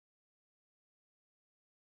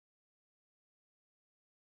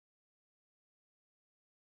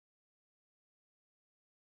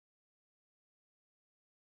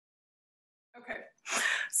Okay,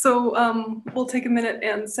 so we'll take a minute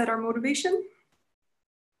and set our motivation.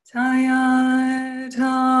 Taya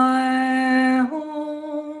tai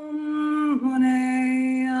hum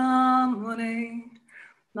hune hune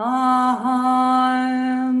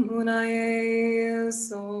maham hunaye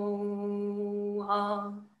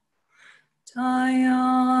soha.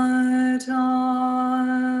 Taya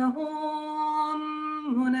tai hum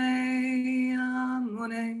hune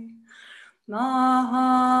hune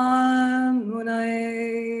maham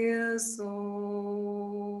hunaye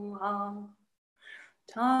soha.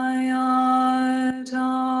 Taya ta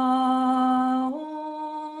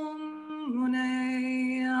mune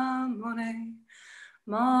mune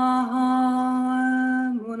maha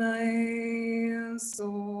mune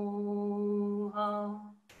soha.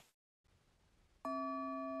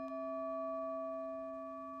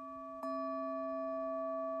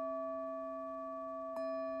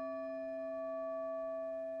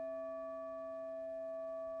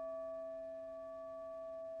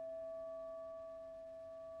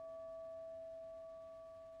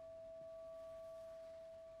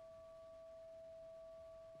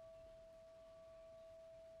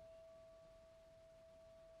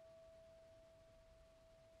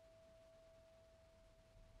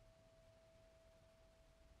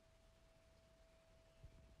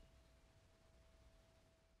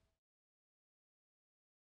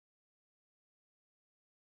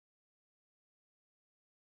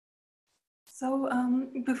 So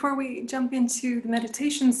before we jump into the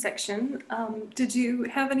meditation section, did you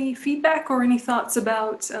have any feedback or any thoughts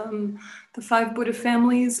about the 5 Buddha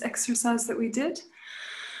families exercise that we did?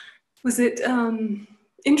 Was it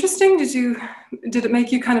interesting? Did it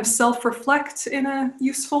make you kind of self-reflect in a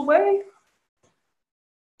useful way?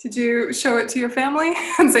 Did you show it to your family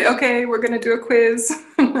and say, okay, we're going to do a quiz?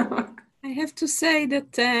 I have to say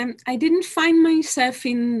that I didn't find myself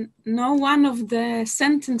in no one of the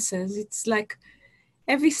sentences. It's like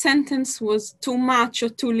every sentence was too much or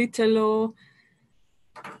too little, or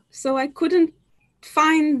so I couldn't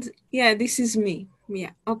find, yeah, this is me.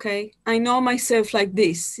 Yeah, okay, I know myself like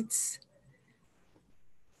this.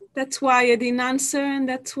 That's why I didn't answer, and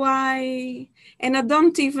that's why, and I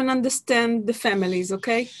don't even understand the families,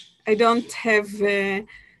 okay? I don't have,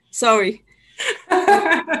 sorry.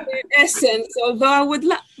 Essence, although I would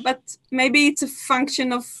but maybe it's a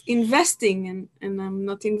function of investing, and I'm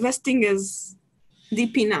not investing as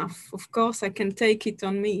deep enough. Of course, I can take it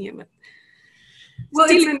on me, but well,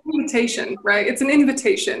 it's an invitation, right? It's an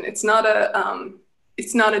invitation. It's not a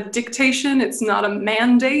dictation. It's not a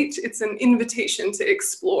mandate. It's an invitation to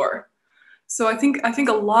explore. So I think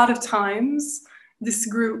a lot of times this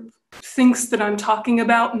group thinks that I'm talking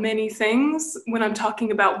about many things when I'm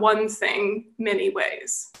talking about one thing many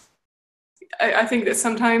ways. I think that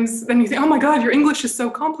sometimes then you think, oh my God, your English is so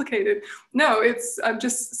complicated. No, I'm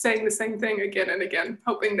just saying the same thing again and again,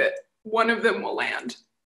 hoping that one of them will land.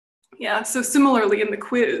 Yeah, so similarly in the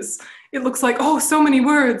quiz, it looks like, oh, so many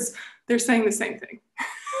words. They're saying the same thing.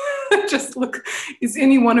 Just look, is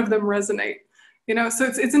any one of them resonate? You know, so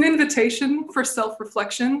it's an invitation for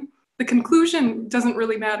self-reflection. The conclusion doesn't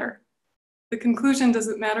really matter. The conclusion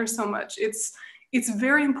doesn't matter so much. It's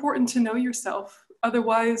very important to know yourself.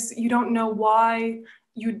 Otherwise, you don't know why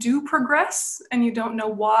you do progress, and you don't know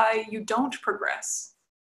why you don't progress.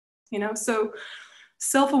 You know, so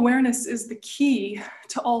self-awareness is the key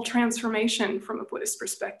to all transformation from a Buddhist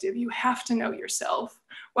perspective. You have to know yourself,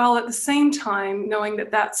 while at the same time knowing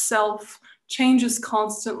that that self changes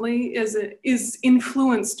constantly, is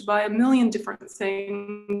influenced by a million different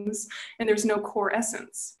things, and there's no core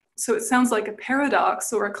essence. So it sounds like a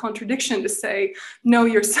paradox or a contradiction to say, know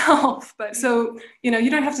yourself. But so, you know,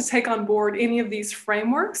 you don't have to take on board any of these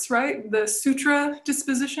frameworks, right? The sutra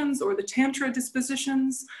dispositions or the tantra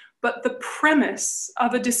dispositions, but the premise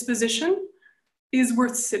of a disposition is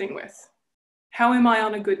worth sitting with. How am I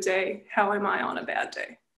on a good day? How am I on a bad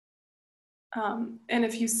day? And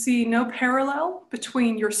if you see no parallel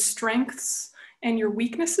between your strengths and your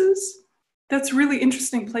weaknesses, that's a really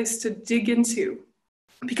interesting place to dig into.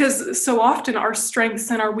 Because so often our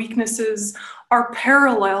strengths and our weaknesses are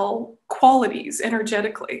parallel qualities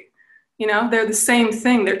energetically. You know, they're the same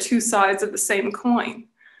thing. They're 2 sides of the same coin.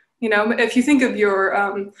 You know, if you think of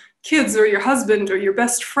your kids or your husband or your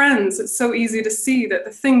best friends, it's so easy to see that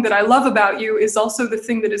the thing that I love about you is also the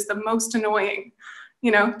thing that is the most annoying,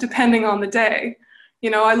 you know, depending on the day.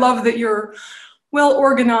 You know, I love that you're well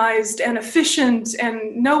organized and efficient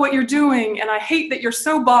and know what you're doing, and I hate that you're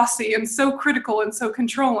so bossy and so critical and so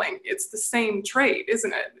controlling. It's the same trait,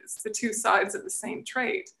 isn't it? It's the 2 sides of the same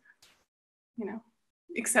trait, you know,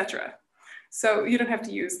 etc. So you don't have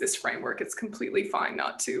to use this framework. It's completely fine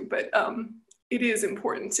not to, but it is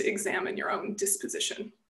important to examine your own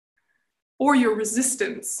disposition or your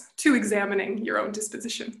resistance to examining your own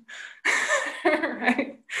disposition,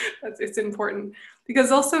 right? It's important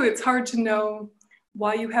because also it's hard to know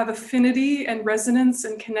why you have affinity and resonance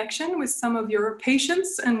and connection with some of your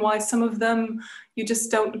patients and why some of them you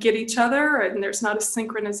just don't get each other and there's not a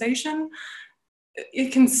synchronization.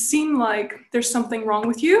 It can seem like there's something wrong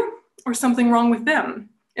with you or something wrong with them,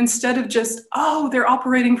 instead of just, oh, they're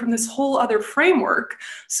operating from this whole other framework.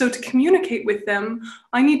 So to communicate with them,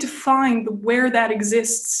 I need to find where that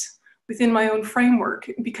exists within my own framework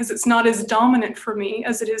because it's not as dominant for me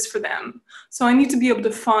as it is for them. So I need to be able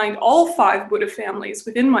to find all 5 Buddha families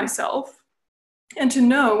within myself and to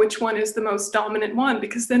know which one is the most dominant one,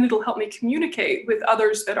 because then it'll help me communicate with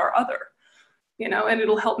others that are other, you know, and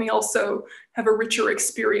it'll help me also have a richer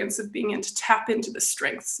experience of being able to tap into the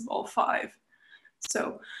strengths of all 5.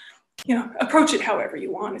 So, you know, approach it however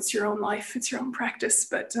you want. It's your own life, it's your own practice,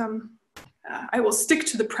 but I will stick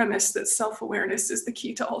to the premise that self-awareness is the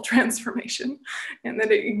key to all transformation, and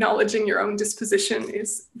that acknowledging your own disposition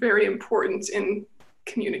is very important in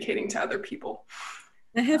communicating to other people.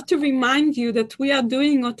 I have to remind you that we are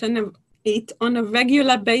doing it on a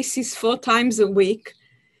regular basis 4 times a week,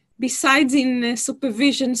 besides in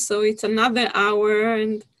supervision, so it's another hour,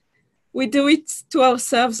 and we do it to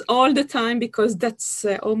ourselves all the time because that's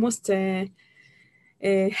almost a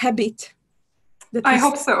habit. I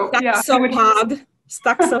hope so. Yeah.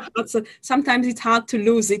 Stuck so hard. So sometimes it's hard to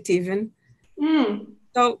lose it even.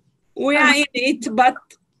 So we are in it, but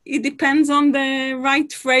it depends on the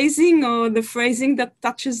right phrasing or the phrasing that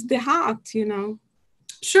touches the heart, you know.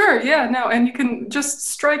 Sure, yeah, no, and you can just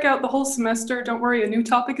strike out the whole semester. Don't worry, a new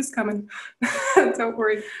topic is coming. Don't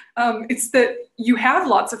worry. It's that you have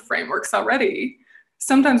lots of frameworks already.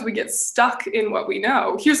 Sometimes we get stuck in what we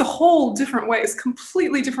know. Here's a whole different way, it's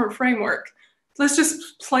completely different framework. Let's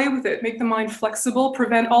just play with it, make the mind flexible,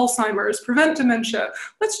 prevent Alzheimer's, prevent dementia.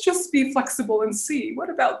 Let's just be flexible and see, what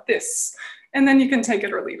about this? And then you can take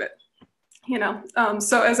it or leave it, you know?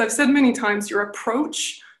 So as I've said many times, your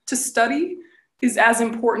approach to study is as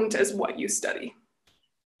important as what you study.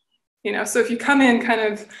 You know, so if you come in kind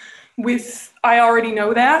of with, I already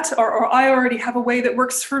know that, or I already have a way that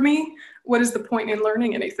works for me, what is the point in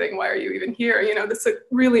learning anything? Why are you even here? You know, that's a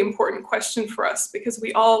really important question for us because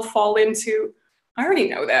we all fall into, I already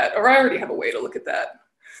know that, or I already have a way to look at that.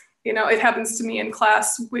 You know, it happens to me in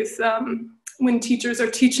class with, when teachers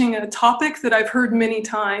are teaching a topic that I've heard many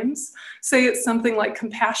times, say it's something like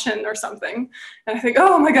compassion or something, and I think,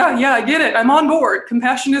 oh my God, yeah, I get it, I'm on board,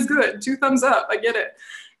 compassion is good, 2 thumbs up, I get it.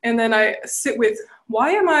 And then I sit with,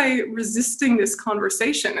 why am I resisting this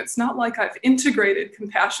conversation? It's not like I've integrated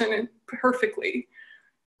compassion perfectly.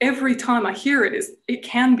 Every time I hear it, it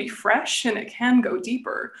can be fresh and it can go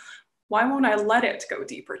deeper. Why won't I let it go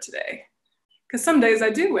deeper today? Because some days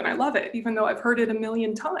I do and I love it, even though I've heard it a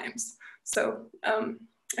million times. So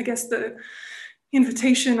I guess the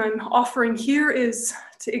invitation I'm offering here is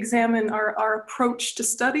to examine our approach to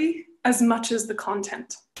study as much as the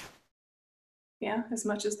content. Yeah, as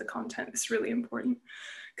much as the content is really important.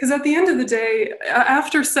 Because at the end of the day,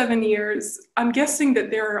 after 7 years, I'm guessing that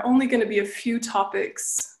there are only going to be a few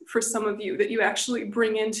topics for some of you that you actually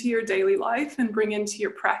bring into your daily life and bring into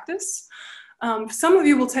your practice. Some of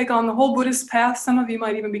you will take on the whole Buddhist path. Some of you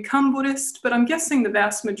might even become Buddhist, but I'm guessing the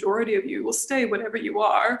vast majority of you will stay whatever you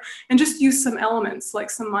are and just use some elements like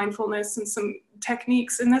some mindfulness and some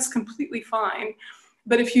techniques, and that's completely fine.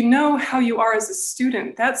 But if you know how you are as a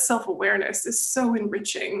student, that self-awareness is so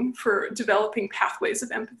enriching for developing pathways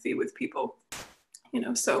of empathy with people. You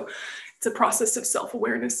know, so it's a process of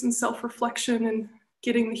self-awareness and self-reflection and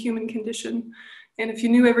getting the human condition. And if you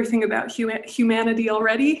knew everything about humanity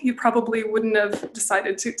already, you probably wouldn't have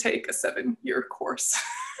decided to take a 7-year course.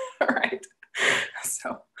 All right.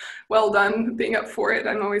 So well done being up for it.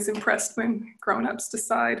 I'm always impressed when grown-ups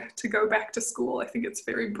decide to go back to school. I think it's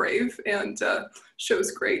very brave and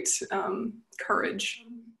shows great courage.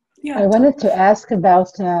 Yeah. I wanted to ask about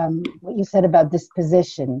what you said about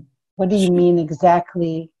disposition. What do you mean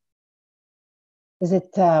exactly? Is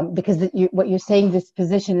it because what you're saying,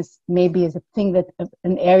 disposition is maybe is a thing that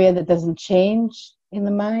an area that doesn't change in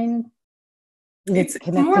the mind? It's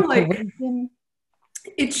more like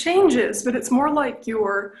it changes, but it's more like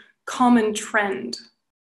your common trend.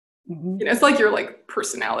 Mm-hmm. You know, it's like your like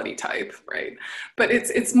personality type, right? But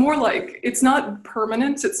it's more like it's not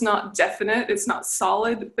permanent, it's not definite, it's not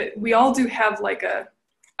solid. But we all do have like a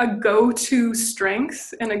go-to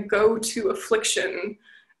strength and a go-to affliction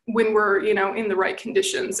when we're, you know, in the right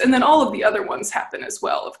conditions. And then all of the other ones happen as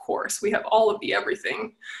well, of course. We have all of the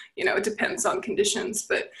everything, you know, it depends on conditions.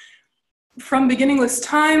 But from beginningless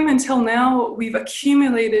time until now, we've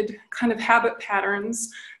accumulated kind of habit patterns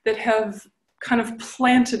that have kind of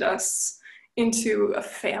planted us into a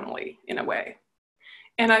family in a way.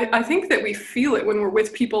 And I think that we feel it when we're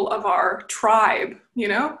with people of our tribe, you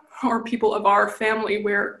know, or people of our family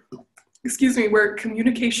where, where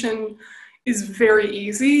communication is very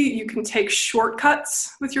easy. You can take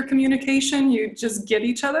shortcuts with your communication. You just get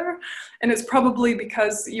each other. And it's probably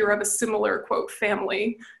because you're of a similar, quote,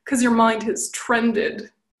 family, because your mind has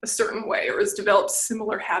trended a certain way or has developed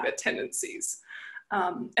similar habit tendencies.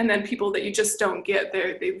 And then people that you just don't get,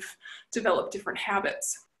 they've developed different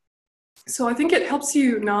habits. So I think it helps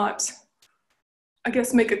you not, I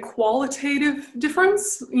guess, make a qualitative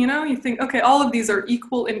difference. You know, you think, okay, all of these are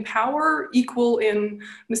equal in power, equal in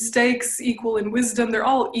mistakes, equal in wisdom. They're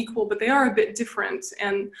all equal, but they are a bit different.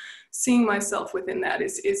 And seeing myself within that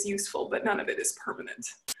is useful, but none of it is permanent.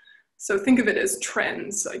 So think of it as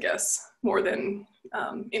trends, I guess, more than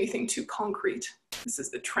anything too concrete. This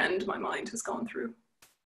is the trend my mind has gone through.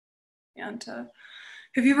 And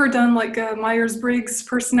have you ever done like a Myers-Briggs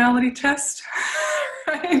personality test?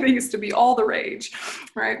 Right? They used to be all the rage,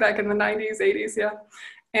 right? Back in the 90s, 80s, yeah.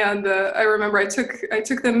 And I remember I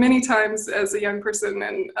took them many times as a young person,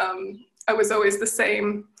 and I was always the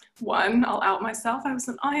same one. I'll out myself. I was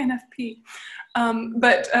an INFP.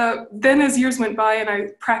 But then as years went by and I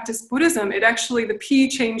practiced Buddhism, it actually, the P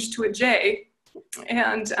changed to a J.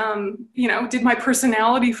 And, you know, did my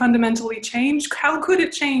personality fundamentally change? How could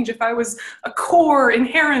it change if I was a core,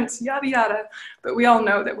 inherent, yada, yada? But we all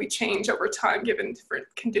know that we change over time given different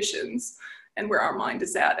conditions and where our mind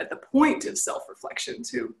is at the point of self-reflection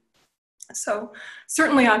too. So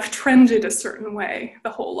certainly I've trended a certain way the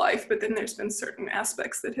whole life, but then there's been certain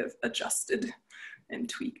aspects that have adjusted and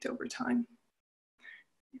tweaked over time.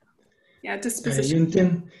 Yeah, disposition.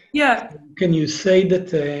 Yönten, yeah. Can you say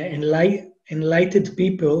that enlightened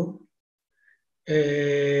people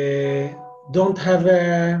don't have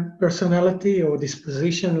a personality or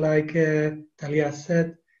disposition like Talia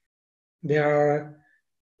said? They are,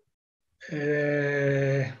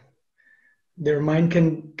 their mind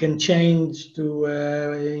can change to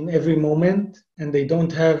in every moment, and they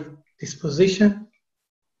don't have disposition.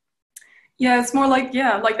 Yeah, it's more like,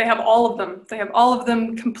 yeah, like they have all of them. They have all of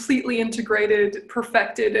them completely integrated,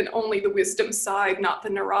 perfected, and only the wisdom side, not the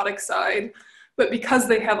neurotic side. But because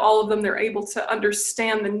they have all of them, they're able to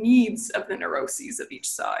understand the needs of the neuroses of each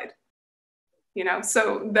side. You know,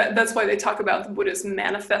 so that's why they talk about the Buddha's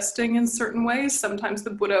manifesting in certain ways. Sometimes the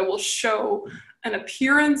Buddha will show an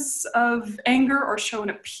appearance of anger or show an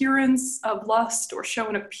appearance of lust or show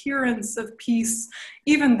an appearance of peace,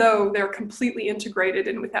 even though they're completely integrated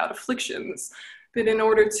and without afflictions. But in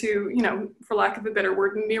order to, you know, for lack of a better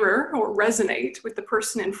word, mirror or resonate with the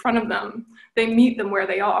person in front of them, they meet them where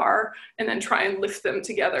they are and then try and lift them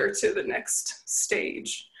together to the next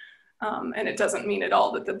stage. And it doesn't mean at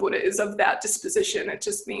all that the Buddha is of that disposition. It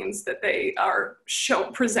just means that they are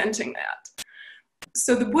presenting that.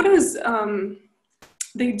 So the Buddhas,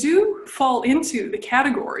 they do fall into the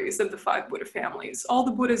categories of the 5 Buddha families. All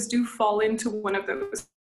the Buddhas do fall into one of those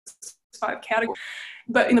 5 categories.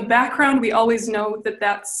 But in the background, we always know that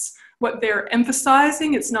that's what they're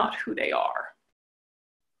emphasizing. It's not who they are.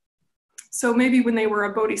 So maybe when they were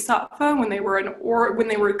a bodhisattva, when they were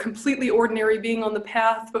a completely ordinary being on the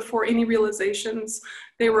path before any realizations,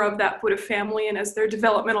 they were of that Buddha family. And as their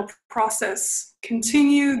developmental process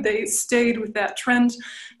continued, they stayed with that trend.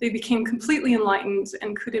 They became completely enlightened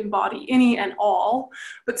and could embody any and all.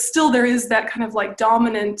 But still there is that kind of like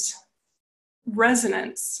dominant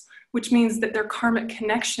resonance, which means that their karmic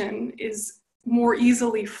connection is more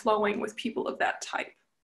easily flowing with people of that type.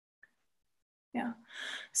 Yeah.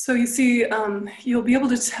 So you see, you'll be able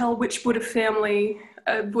to tell which Buddha family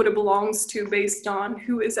a Buddha belongs to based on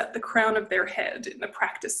who is at the crown of their head in the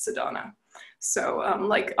practice sadhana. So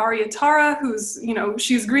like Aryatara, who's, you know,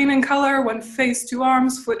 she's green in color, 1 face, 2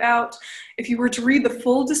 arms, foot out. If you were to read the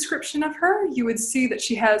full description of her, you would see that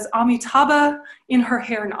she has Amitabha in her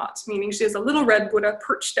hair knot, meaning she has a little red Buddha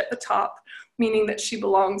perched at the top, meaning that she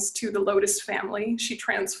belongs to the lotus family. She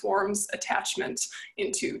transforms attachment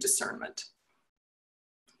into discernment.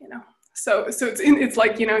 You know, so it's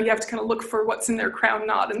like, you know, you have to kind of look for what's in their crown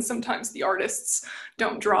knot, and sometimes the artists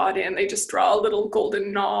don't draw it in, they just draw a little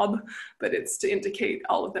golden knob, but it's to indicate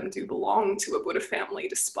all of them do belong to a Buddha family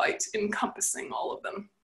despite encompassing all of them.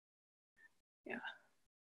 Yeah.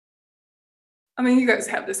 I mean, you guys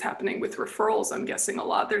have this happening with referrals, I'm guessing, a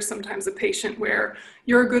lot. There's sometimes a patient where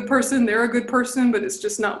you're a good person, they're a good person, but it's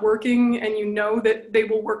just not working, and you know that they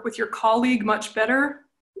will work with your colleague much better.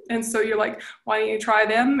 And so you're like, why don't you try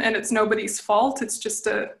them? And it's nobody's fault. It's just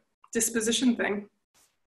a disposition thing.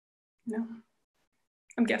 You know?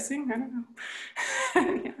 I'm guessing. I don't know.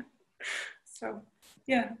 Yeah. So,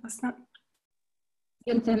 yeah, that's not.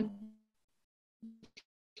 Yönten,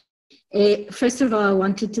 first of all, I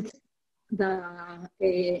wanted to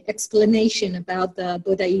the explanation about the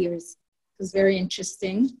Buddha ears. It was very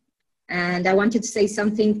interesting. And I wanted to say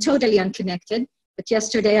something totally unconnected. But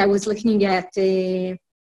yesterday I was looking at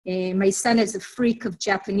my son is a freak of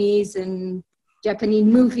Japanese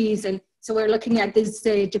movies. And so we're looking at this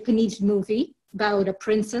Japanese movie about a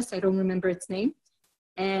princess. I don't remember its name.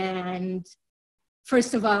 And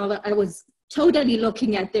first of all, I was totally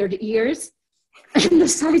looking at their ears and the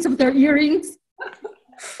size of their earrings.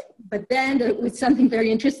 But then there was something very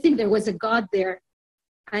interesting. There was a god there,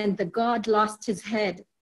 and the god lost his head.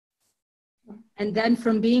 And then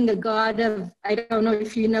from being a god of, I don't know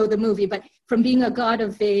if you know the movie, but from being a god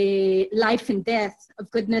of a life and death, of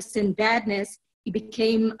goodness and badness, he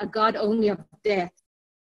became a god only of death.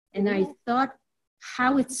 And I thought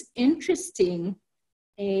how it's interesting.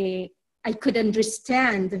 I could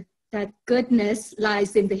understand that goodness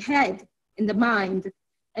lies in the head, in the mind,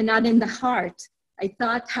 and not in the heart. I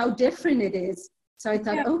thought how different it is. So I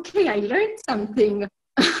thought, okay, I learned something.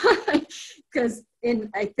 Because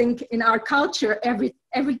I think in our culture,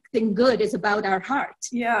 everything good is about our heart.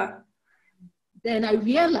 Yeah. Then I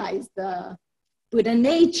realized the Buddha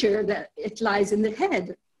nature, that it lies in the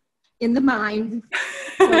head, in the mind.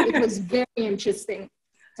 So it was very interesting.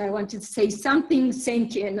 So I wanted to say something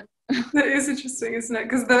sink in. That is interesting, isn't it?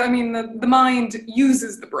 Because the mind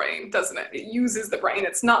uses the brain, doesn't it? It uses the brain.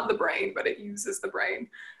 It's not the brain, but it uses the brain.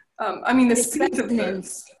 It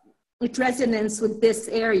resonates with this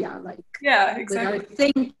area, like exactly. With our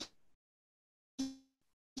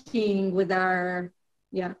thinking, with our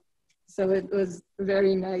So it was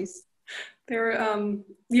very nice.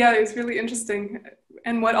 It was really interesting,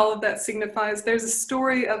 and what all of that signifies. There's a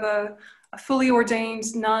story of a fully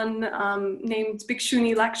ordained nun named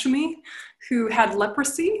Bhikshuni Lakshmi, who had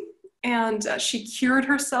leprosy, and she cured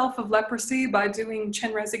herself of leprosy by doing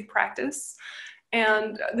Chenrezig practice.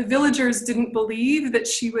 And the villagers didn't believe that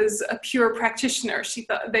she was a pure practitioner. She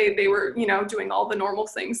thought they were, doing all the normal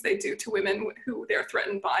things they do to women who they're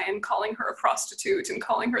threatened by, and calling her a prostitute and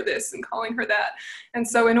calling her this and calling her that. And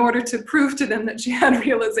so in order to prove to them that she had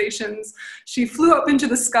realizations, she flew up into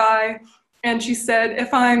the sky. And she said,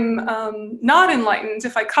 if I'm not enlightened,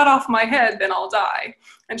 if I cut off my head, then I'll die.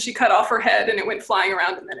 And she cut off her head, and it went flying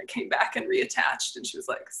around, and then it came back and reattached. And she was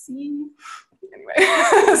like, see?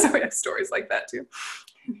 Anyway, so we have stories like that too.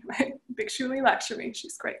 Anyway, Bhikshuni Lakshmi,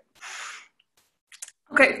 she's great.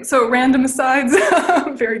 Okay, so random asides.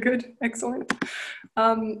 Very good, excellent.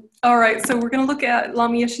 All right, so we're going to look at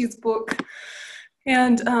Lama Yeshe's book.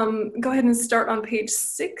 And go ahead and start on page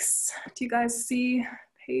 6. Do you guys see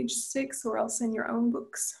page 6, or else in your own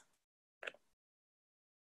books?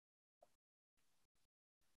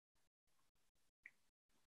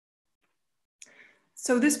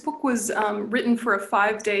 So this book was written for a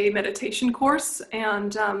 5-day meditation course,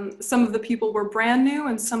 and some of the people were brand new,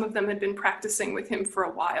 and some of them had been practicing with him for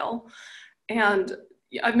a while. And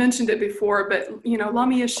I've mentioned it before, but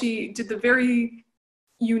Lama Yeshe did the very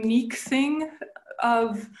unique thing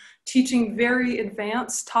of teaching very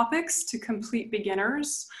advanced topics to complete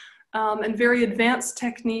beginners, and very advanced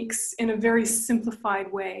techniques in a very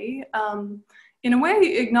simplified way. In a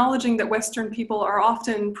way, acknowledging that Western people are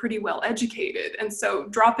often pretty well educated, and so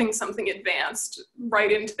dropping something advanced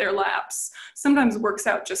right into their laps sometimes works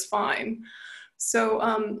out just fine.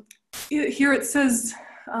 So here it says,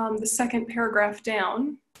 the second paragraph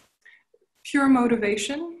down, pure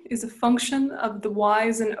motivation is a function of the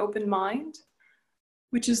wise and open mind,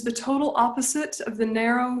 which is the total opposite of the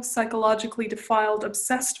narrow, psychologically defiled,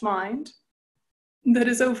 obsessed mind that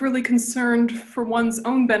is overly concerned for one's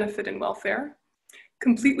own benefit and welfare.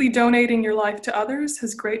 Completely donating your life to others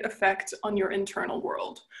has great effect on your internal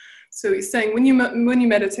world. So he's saying when you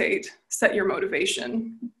meditate, set your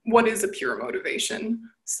motivation. What is a pure motivation?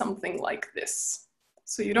 Something like this.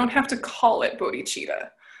 So you don't have to call it bodhicitta,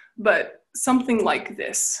 but something like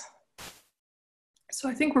this. So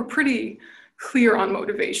I think we're pretty clear on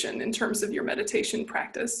motivation in terms of your meditation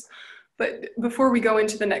practice. But before we go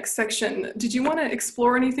into the next section, did you want to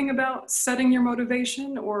explore anything about setting your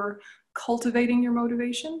motivation or cultivating your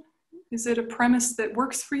motivation? Is it a premise that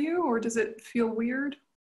works for you, or does it feel weird?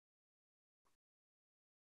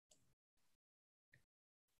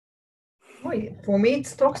 For me,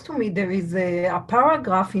 it talks to me. There is a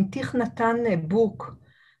paragraph in Thich Nhat Hanh book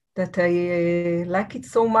that I like it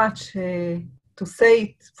so much to say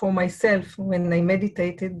it for myself when I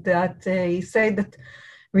meditated, that he said that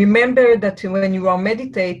remember that when you are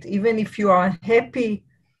meditate, even if you are happy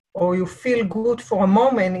or you feel good for a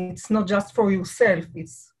moment, it's not just for yourself,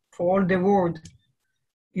 it's for all the world.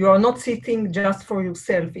 You are not sitting just for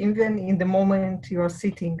yourself, even in the moment you are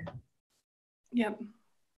sitting. Yep.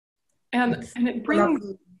 And it brings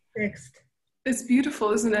text. It's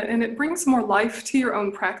beautiful, isn't it? And it brings more life to your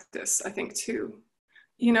own practice, I think, too.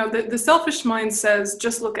 You know, the selfish mind says,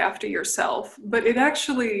 just look after yourself, but it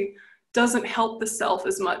actually doesn't help the self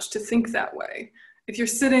as much to think that way. If you're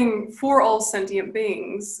sitting for all sentient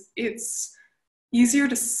beings, it's easier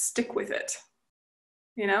to stick with it,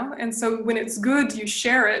 you know? And so when it's good, you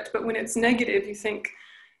share it, but when it's negative, you think,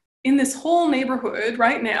 in this whole neighborhood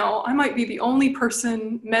right now, I might be the only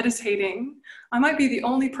person meditating. I might be the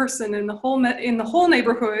only person in the whole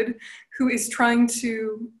neighborhood who is trying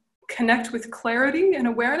to connect with clarity and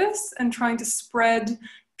awareness and trying to spread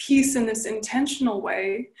peace in this intentional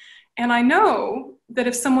way. And I know that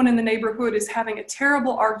if someone in the neighborhood is having a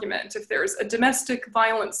terrible argument, if there's a domestic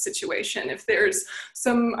violence situation, if there's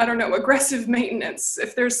some, I don't know, aggressive maintenance,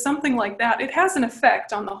 if there's something like that, it has an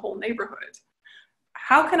effect on the whole neighborhood.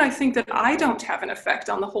 How can I think that I don't have an effect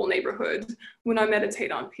on the whole neighborhood when I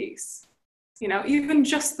meditate on peace? You know, even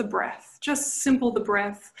just the breath, just simple the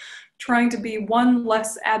breath, trying to be one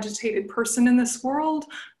less agitated person in this world,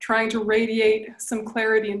 trying to radiate some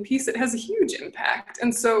clarity and peace, it has a huge impact.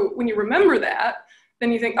 And so when you remember that,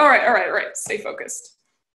 then you think, all right, stay focused.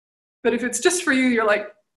 But if it's just for you, you're like,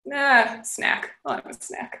 nah, snack, I'll have a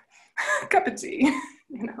snack, cup of tea,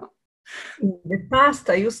 you know. In the past,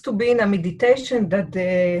 I used to be in a meditation that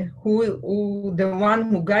the one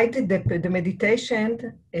who guided the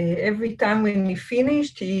meditation, every time when he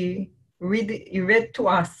finished, he read to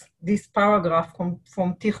us this paragraph from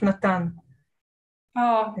Thich Nhat Hanh.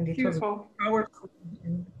 Oh, and it beautiful. Was powerful.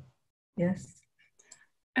 Yes.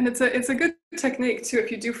 And it's a good technique too,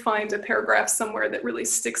 if you do find a paragraph somewhere that really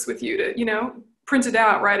sticks with you, to, you know, print it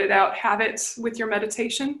out, write it out, have it with your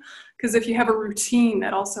meditation. Because if you have a routine,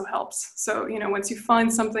 that also helps. So, you know, once you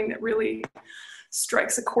find something that really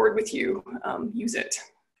strikes a chord with you, use it.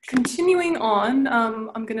 Continuing on,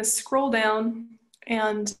 I'm going to scroll down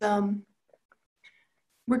and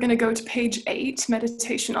we're going to go to page 8,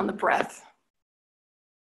 meditation on the breath.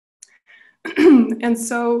 And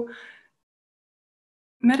so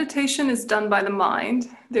meditation is done by the mind.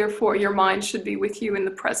 Therefore, your mind should be with you in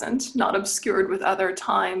the present, not obscured with other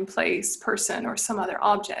time, place, person, or some other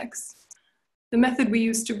objects. The method we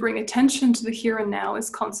use to bring attention to the here and now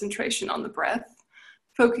is concentration on the breath,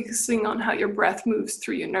 focusing on how your breath moves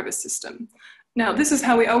through your nervous system. Now, this is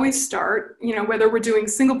how we always start, you know, whether we're doing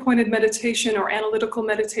single-pointed meditation or analytical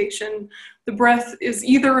meditation, the breath is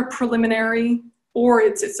either a preliminary or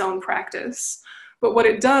it's its own practice. But what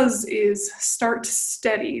it does is start to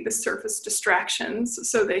steady the surface distractions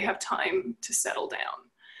so they have time to settle down.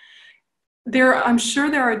 I'm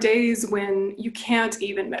sure there are days when you can't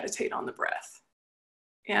even meditate on the breath.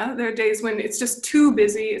 Yeah, there are days when it's just too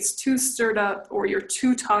busy, it's too stirred up, or you're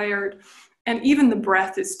too tired, and even the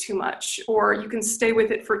breath is too much, or you can stay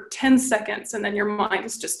with it for 10 seconds and then your mind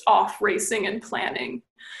is just off racing and planning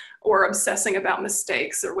or obsessing about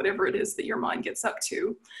mistakes or whatever it is that your mind gets up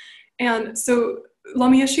to. And so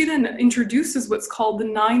Yeshe then introduces what's called the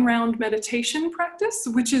 9-round meditation practice,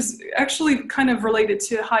 which is actually kind of related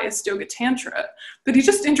to highest yoga tantra, but he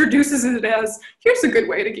just introduces it as, here's a good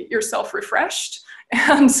way to get yourself refreshed.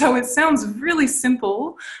 And so it sounds really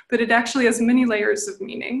simple, but it actually has many layers of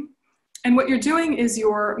meaning. And what you're doing is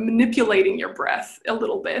you're manipulating your breath a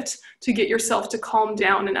little bit to get yourself to calm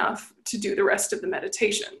down enough to do the rest of the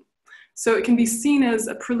meditation. So it can be seen as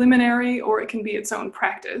a preliminary or it can be its own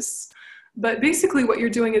practice. But basically what you're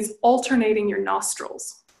doing is alternating your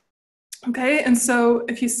nostrils. Okay, and so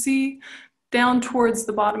if you see down towards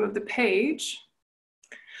the bottom of the page,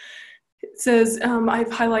 it says, I've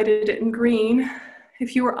highlighted it in green.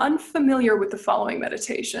 If you are unfamiliar with the following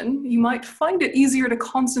meditation, you might find it easier to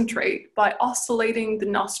concentrate by oscillating the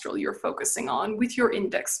nostril you're focusing on with your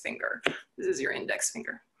index finger. This is your index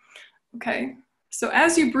finger. Okay, so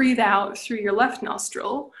as you breathe out through your left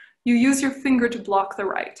nostril, you use your finger to block the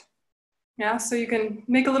right. Yeah, so you can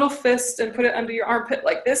make a little fist and put it under your armpit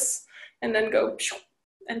like this, and then go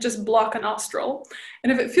and just block a nostril.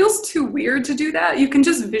 And if it feels too weird to do that, you can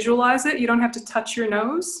just visualize it. You don't have to touch your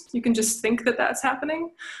nose. You can just think that that's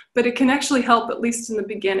happening, but it can actually help, at least in the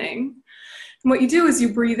beginning. And what you do is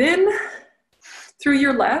you breathe in through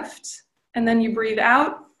your left, and then you breathe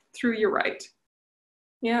out through your right.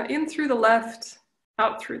 Yeah, in through the left,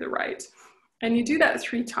 out through the right. And you do that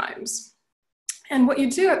 3 times. And what you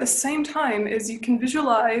do at the same time is you can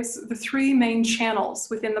visualize the 3 main channels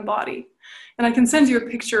within the body. And I can send you a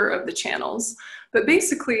picture of the channels. But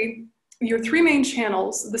basically, your 3 main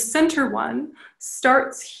channels, the center one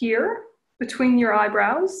starts here between your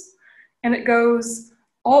eyebrows, and it goes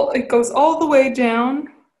all the way down,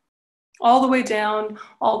 all the way down,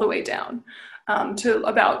 all the way down, to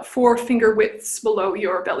about 4 finger widths below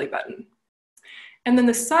your belly button. And then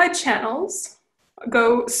the side channels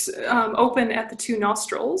go open at the 2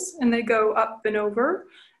 nostrils, and they go up and over,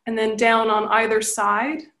 and then down on either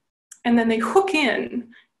side, and then they hook in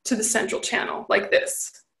to the central channel like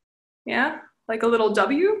this. Yeah, like a little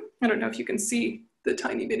W. I don't know if you can see the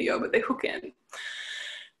tiny video, but they hook in.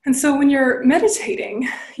 And so when you're meditating,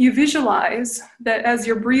 you visualize that as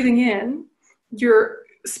you're breathing in, you're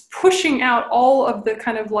pushing out all of the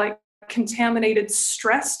kind of like contaminated,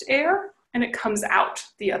 stressed air, and it comes out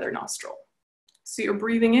the other nostril. So you're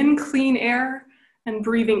breathing in clean air and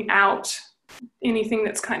breathing out anything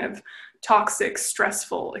that's kind of toxic,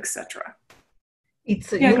 stressful, etc.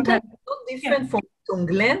 It's yeah, not different from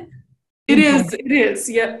Tonglen? It is,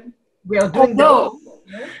 yeah. We are doing that.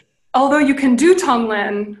 Although you can do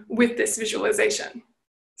Tonglen with this visualization.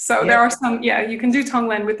 So there are some, you can do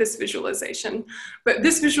Tonglen with this visualization. But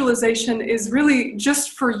this visualization is really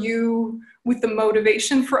just for you with the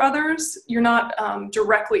motivation for others. You're not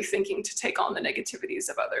directly thinking to take on the negativities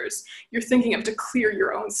of others. You're thinking of to clear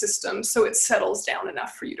your own system so it settles down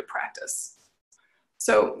enough for you to practice.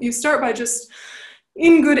 So you start by just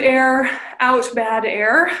in good air, out bad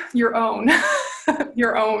air, your own,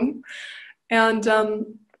 your own. And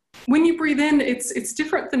when you breathe in, it's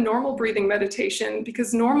different than normal breathing meditation,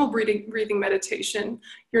 because normal breathing meditation,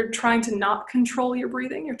 you're trying to not control your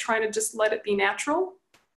breathing. You're trying to just let it be natural.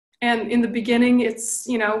 And in the beginning, it's,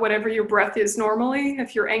 you know, whatever your breath is normally.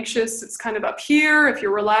 If you're anxious, it's kind of up here. If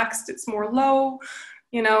you're relaxed, it's more low.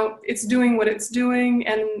 You know, it's doing what it's doing.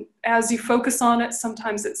 And as you focus on it,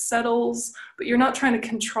 sometimes it settles, but you're not trying to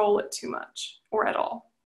control it too much or at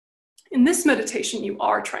all. In this meditation, you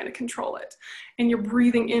are trying to control it. And you're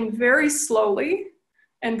breathing in very slowly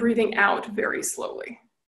and breathing out very slowly.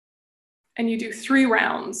 And you do 3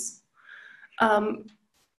 rounds. And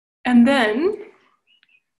then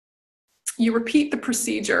you repeat the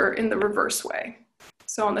procedure in the reverse way.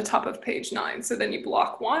 So on the top of page 9. So then you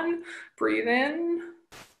block 1, breathe in.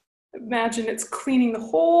 Imagine it's cleaning the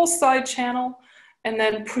whole side channel and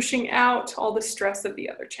then pushing out all the stress of the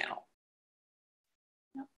other channel.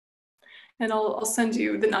 And I'll send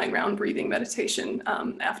you the 9-round breathing meditation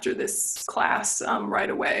after this class right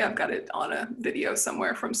away. I've got it on a video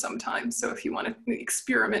somewhere from some time. So if you want to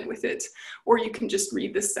experiment with it, or you can just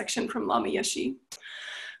read this section from Lama Yeshe.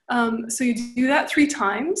 So you do that 3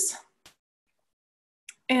 times.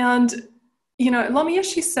 And, you know, Lama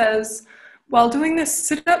Yeshe says, while doing this,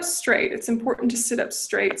 sit up straight. It's important to sit up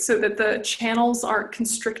straight so that the channels aren't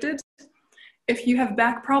constricted. If you have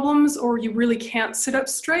back problems or you really can't sit up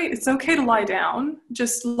straight, it's okay to lie down.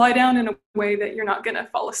 Just lie down in a way that you're not going to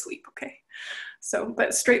fall asleep, okay? So,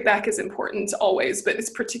 but straight back is important always, but it's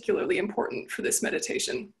particularly important for this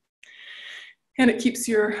meditation. And it keeps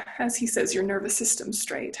your, as he says, your nervous system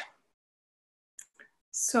straight.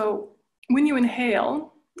 So when you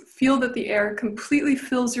inhale, feel that the air completely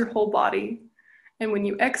fills your whole body. And when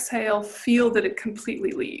you exhale, feel that it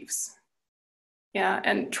completely leaves. Yeah,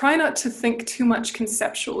 and try not to think too much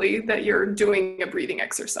conceptually that you're doing a breathing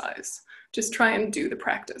exercise. Just try and do the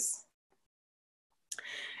practice.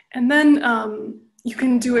 And then you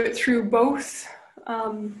can do it through both, I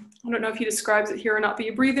don't know if he describes it here or not, but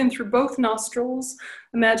you breathe in through both nostrils.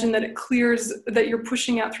 Imagine that it clears, that you're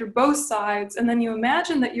pushing out through both sides. And then you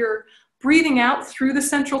imagine that you're breathing out through the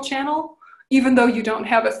central channel, even though you don't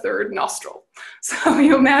have a 3rd nostril. So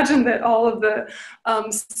you imagine that all of the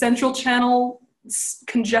central channel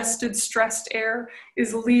congested, stressed air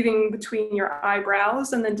is leaving between your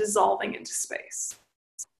eyebrows and then dissolving into space.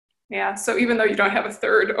 Yeah, so even though you don't have a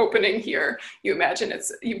 3rd opening here, you imagine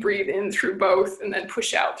you breathe in through both and then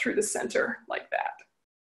push out through the center like that.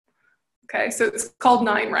 Okay, so it's called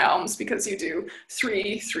 9 rounds because you do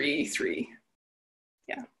 3, 3, 3.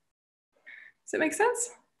 Yeah. Does that make sense?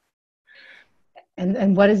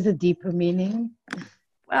 And what is the deeper meaning?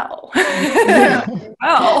 Well,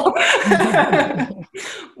 well,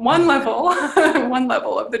 one level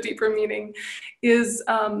of the deeper meaning is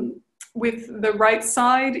with the right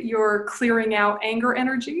side, you're clearing out anger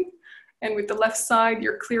energy. And with the left side,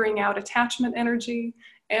 you're clearing out attachment energy.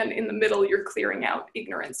 And in the middle, you're clearing out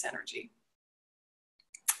ignorance energy.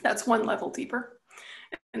 That's one level deeper.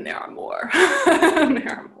 And there are more.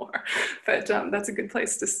 There are more. But that's a good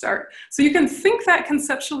place to start. So you can think that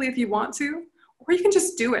conceptually if you want to, or you can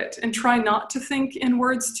just do it and try not to think in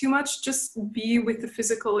words too much. Just be with the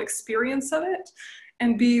physical experience of it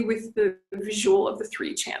and be with the visual of the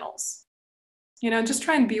 3 channels. Just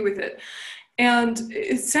try and be with it. And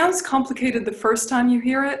it sounds complicated the first time you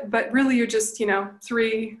hear it, but really you're just,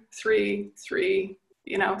 3, 3, 3,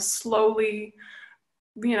 slowly,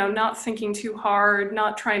 not thinking too hard,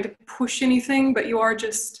 not trying to push anything, but you are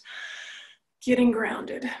just getting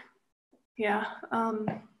grounded. Yeah.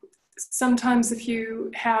 Sometimes if you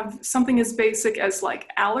have something as basic as like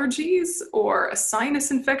allergies or a sinus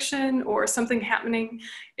infection or something happening,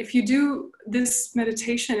 if you do this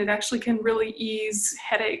meditation, it actually can really ease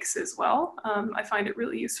headaches as well. I find it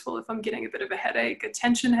really useful if I'm getting a bit of a headache, a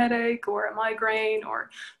tension headache or a migraine or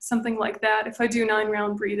something like that. If I do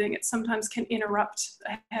 9-round breathing, it sometimes can interrupt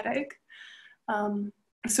a headache.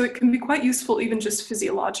 So it can be quite useful even just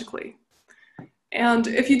physiologically. And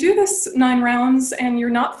if you do this 9 rounds and you're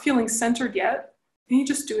not feeling centered yet, then you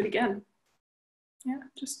just do it again. Yeah,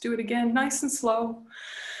 just do it again, nice and slow.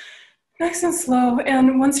 Nice and slow.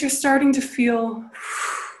 And once you're starting to feel,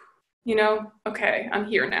 okay, I'm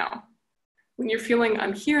here now. When you're feeling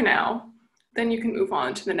I'm here now, then you can move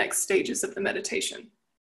on to the next stages of the meditation.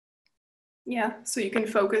 Yeah, so you can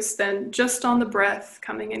focus then just on the breath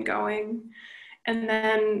coming and going. And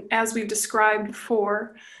then as we've described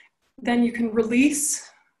before, then you can release,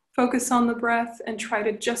 focus on the breath, and try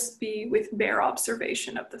to just be with bare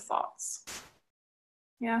observation of the thoughts.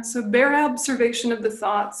 Yeah, so bare observation of the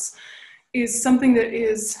thoughts is something that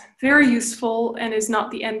is very useful and is not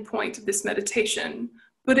the end point of this meditation,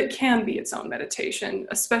 but it can be its own meditation,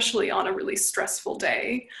 especially on a really stressful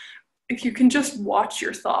day. If you can just watch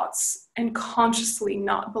your thoughts and consciously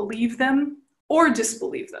not believe them or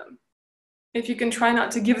disbelieve them. If you can try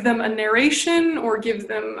not to give them a narration or give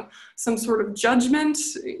them some sort of judgment,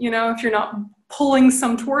 if you're not pulling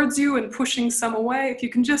some towards you and pushing some away, if you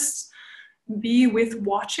can just be with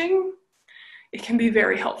watching, it can be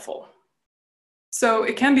very helpful. So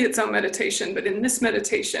it can be its own meditation, but in this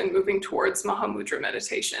meditation, moving towards Mahamudra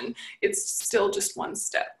meditation, it's still just one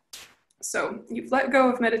step. So you've let go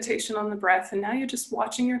of meditation on the breath, and now you're just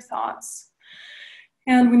watching your thoughts.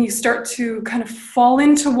 And when you start to kind of fall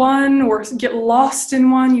into one or get lost in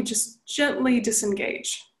one, you just gently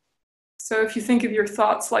disengage. So if you think of your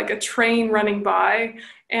thoughts like a train running by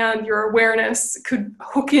and your awareness could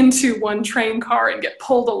hook into one train car and get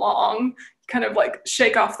pulled along, kind of like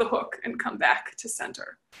shake off the hook and come back to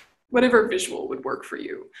center. Whatever visual would work for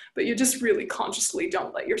you. But you just really consciously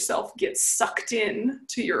don't let yourself get sucked in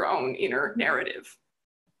to your own inner narrative.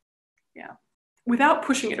 Yeah. Without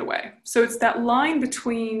pushing it away. So it's that line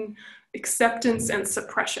between acceptance and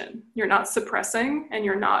suppression. You're not suppressing and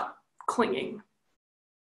you're not clinging.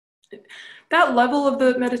 That level of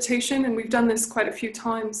the meditation, and we've done this quite a few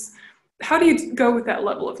times, how do you go with that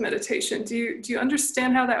level of meditation? Do you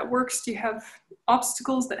understand how that works? Do you have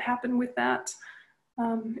obstacles that happen with that?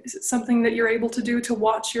 Is it something that you're able to do to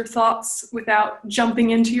watch your thoughts without jumping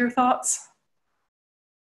into your thoughts?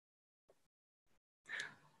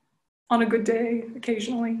 On a good day,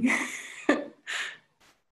 occasionally.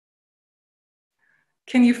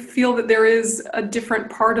 Can you feel that there is a different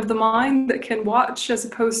part of the mind that can watch as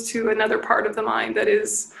opposed to another part of the mind that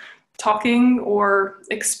is talking or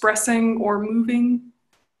expressing or moving?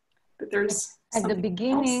 That there's at the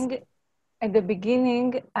beginning, else? At the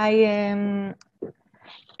beginning, when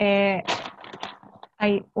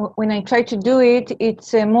I try to do it,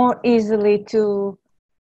 it's more easily to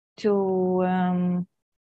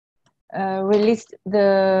release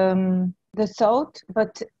the thought,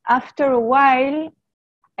 but after a while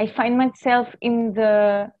I find myself in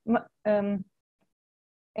the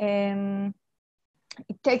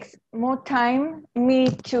it takes more time me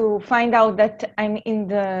to find out that I'm in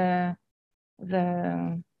the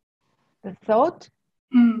thought,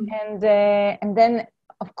 and then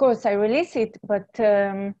of course I release it, but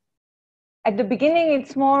at the beginning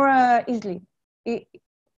it's more easily. It's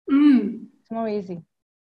more easy.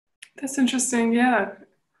 That's interesting, yeah.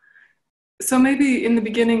 So maybe in the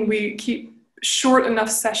beginning we keep short enough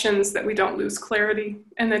sessions that we don't lose clarity,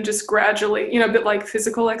 and then just gradually, a bit like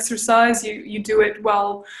physical exercise, you do it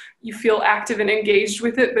while you feel active and engaged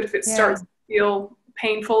with it, but if it starts to feel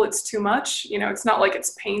painful, it's too much. It's not like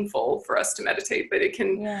it's painful for us to meditate, but it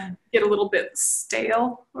can get a little bit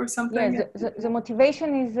stale or something. Yeah, the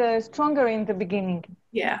motivation is stronger in the beginning.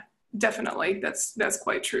 Yeah, definitely. That's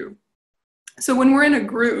quite true. So when we're in a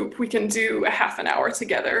group, we can do a half an hour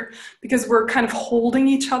together because we're kind of holding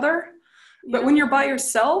each other. But when you're by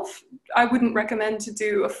yourself, I wouldn't recommend to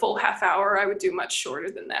do a full half hour. I would do much shorter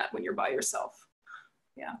than that when you're by yourself.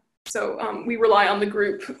 Yeah. So we rely on the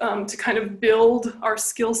group to kind of build our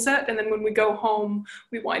skill set. And then when we go home,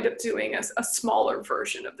 we wind up doing a smaller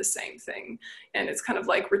version of the same thing. And it's kind of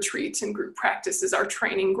like retreat and group practice is our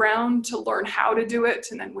training ground to learn how to do it.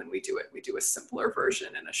 And then when we do it, we do a simpler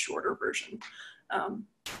version and a shorter version,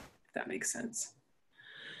 if that makes sense.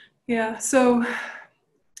 Yeah, so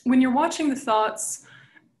when you're watching the thoughts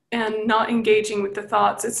and not engaging with the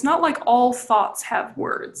thoughts, it's not like all thoughts have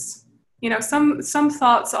words. You know, some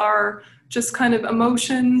thoughts are just kind of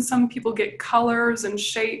emotions. Some people get colors and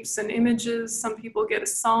shapes and images. Some people get a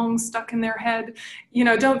song stuck in their head. You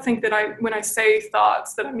know, don't think that when I say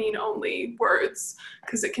thoughts that I mean only words,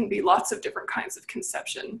 because it can be lots of different kinds of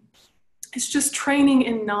conception. It's just training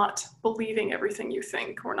in not believing everything you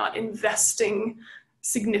think or not investing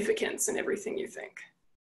significance in everything you think.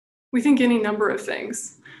 We think any number of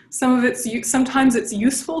things. Sometimes it's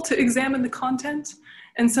useful to examine the content,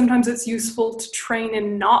 and sometimes it's useful to train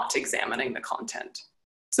in not examining the content.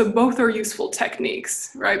 So both are useful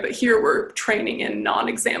techniques, right? But here we're training in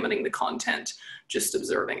non-examining the content, just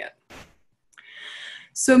observing it.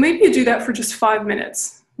 So maybe you do that for just 5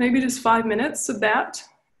 minutes, maybe just 5 minutes of that,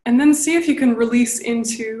 and then see if you can release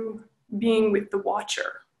into being with the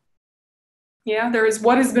watcher. Yeah, there is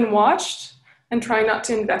what has been watched, and try not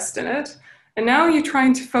to invest in it. And now you're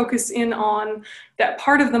trying to focus in on that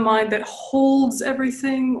part of the mind that holds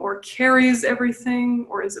everything or carries everything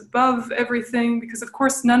or is above everything, because of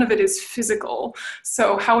course none of it is physical.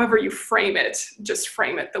 So however you frame it, just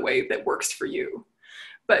frame it the way that works for you.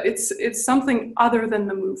 But it's something other than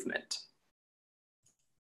the movement.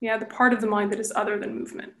 Yeah, the part of the mind that is other than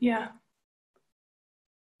movement. Yeah.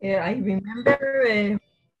 Yeah, I remember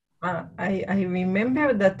I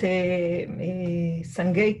remember that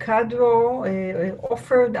Sangay Kadro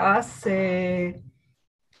offered us to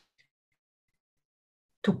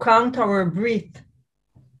count our breath.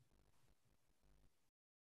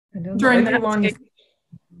 I don't know, everyone is,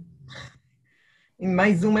 in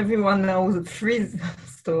my Zoom, everyone now freeze,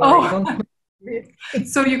 so I don't breathe.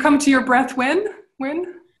 So you come to your breath when?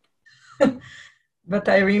 But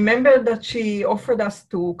I remember that she offered us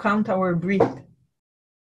to count our breath.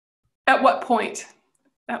 At what point?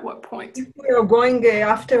 At what point? If we are going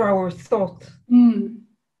after our thought.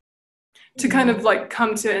 To kind of like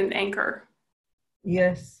come to an anchor.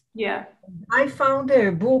 Yes. Yeah. I found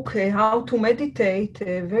a book, How to Meditate,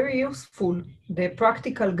 very useful, the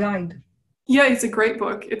practical guide. Yeah, it's a great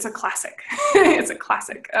book. It's a classic. It's a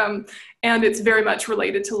classic. And it's very much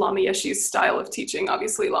related to Lama Yeshe's style of teaching.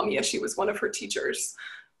 Obviously, Lama Yeshe was one of her teachers.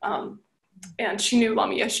 And she knew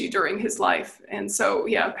Lama Yeshe during his life. And so,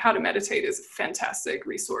 yeah, How to Meditate is a fantastic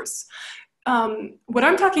resource. What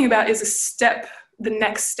I'm talking about is the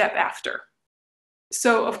next step after.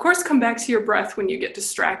 So, of course, come back to your breath when you get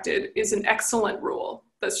distracted is an excellent rule.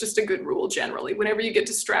 That's just a good rule generally. Whenever you get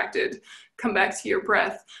distracted, come back to your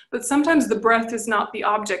breath. But sometimes the breath is not the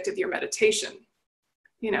object of your meditation.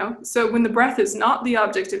 You know, so when the breath is not the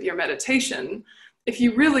object of your meditation, if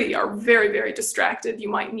you really are very, very distracted, you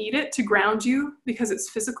might need it to ground you because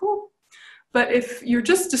it's physical. But if you're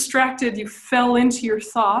just distracted, you fell into your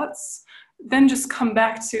thoughts, then just come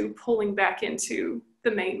back to pulling back into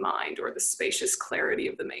the main mind or the spacious clarity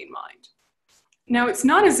of the main mind. Now, it's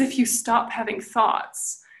not as if you stop having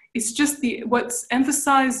thoughts. It's just what's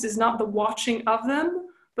emphasized is not the watching of them,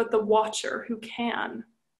 but the watcher who can.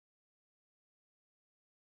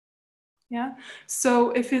 Yeah.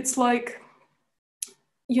 So if it's like,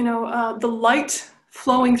 you know, the light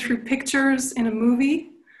flowing through pictures in a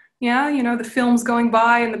movie, yeah, you know, the film's going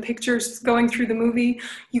by and the pictures going through the movie,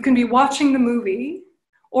 you can be watching the movie,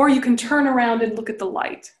 or you can turn around and look at the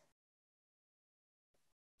light.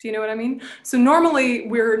 Do you know what I mean? So normally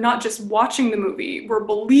we're not just watching the movie, we're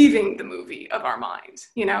believing the movie of our mind,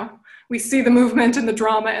 you know? We see the movement and the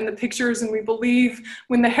drama and the pictures, and we believe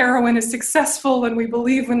when the heroine is successful, and we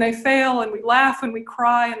believe when they fail, and we laugh and we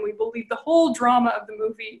cry, and we believe the whole drama of the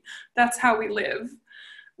movie. That's how we live.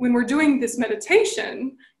 When we're doing this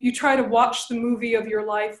meditation, you try to watch the movie of your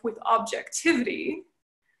life with objectivity,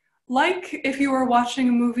 like if you were watching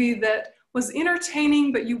a movie that was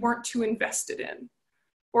entertaining but you weren't too invested in.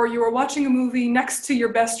 Or you were watching a movie next to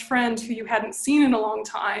your best friend who you hadn't seen in a long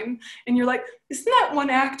time, and you're like, isn't that one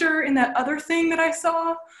actor in that other thing that I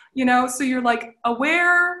saw? You know, so you're like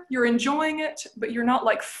aware, you're enjoying it, but you're not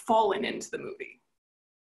like fallen into the movie.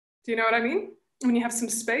 Do you know what I mean? When you have some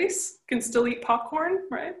space, you can still eat popcorn,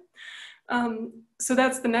 right? So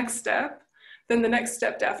that's the next step. then the next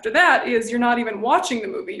step after that is you're not even watching the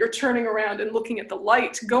movie. You're turning around and looking at the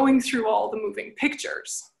light, going through all the moving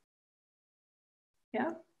pictures.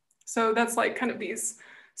 Yeah? So that's like kind of these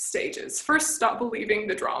stages. First, stop believing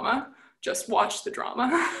the drama. Just watch the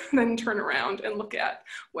drama. Then turn around and look at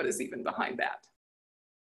what is even behind that.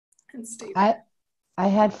 And stay there. I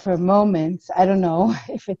had for moments, I don't know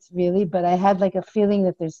if it's really, but I had like a feeling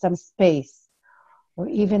that there's some space or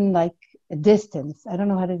even like a distance. I don't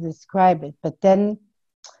know how to describe it, but then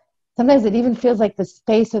sometimes it even feels like the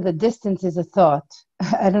space or the distance is a thought.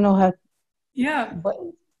 I don't know how. Yeah. But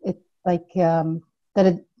it's like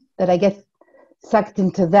that I get sucked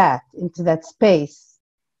into that space.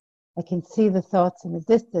 I can see the thoughts in the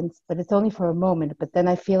distance, but it's only for a moment. But then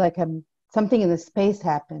I feel like something in the space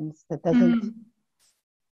happens that doesn't.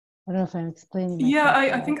 I don't know if I'm explaining myself.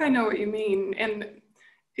 Yeah, I think I know what you mean. And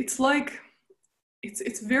it's like,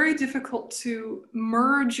 it's very difficult to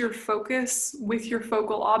merge your focus with your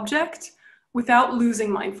focal object without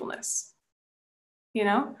losing mindfulness, you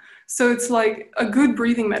know? So it's like a good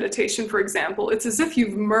breathing meditation, for example. It's as if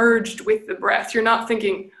you've merged with the breath. You're not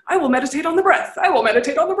thinking, I will meditate on the breath. I will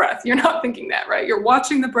meditate on the breath. You're not thinking that, right? You're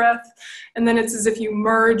watching the breath, and then it's as if you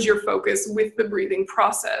merge your focus with the breathing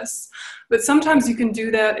process. But sometimes you can do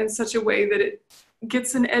that in such a way that it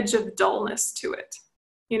gets an edge of dullness to it,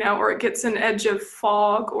 you know, or it gets an edge of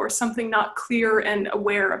fog or something not clear and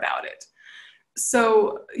aware about it.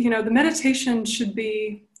 So, you know, the meditation should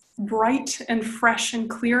be bright and fresh and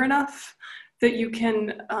clear enough that you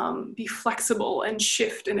can be flexible and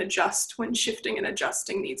shift and adjust when shifting and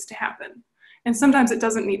adjusting needs to happen. And sometimes it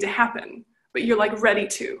doesn't need to happen, but you're like ready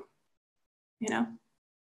to, you know?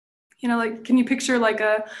 You know, like, can you picture like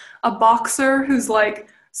a boxer who's like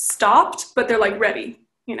stopped, but they're like ready,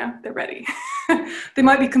 you know, they're ready. They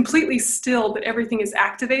might be completely still, but everything is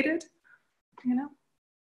activated, you know?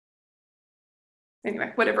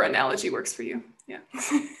 Anyway, whatever analogy works for you. Yeah,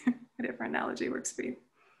 whatever analogy works for you.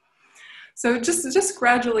 So just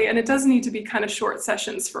gradually, and it does need to be kind of short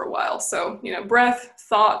sessions for a while. So, you know, breath,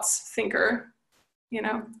 thoughts, thinker, you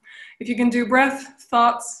know, if you can do breath,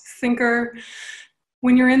 thoughts, thinker,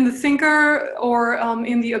 when you're in the thinker or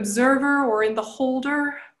in the observer or in the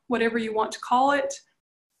holder, whatever you want to call it,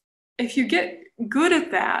 if you get good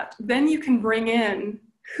at that, then you can bring in,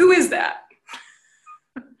 who is that?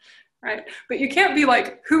 Right? But you can't be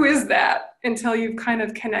like, who is that, until you've kind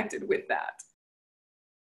of connected with that.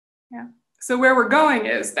 Yeah. So where we're going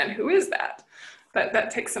is then, who is that? But that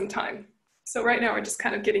takes some time. So right now we're just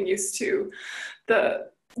kind of getting used to the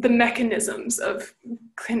mechanisms of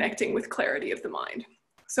connecting with clarity of the mind.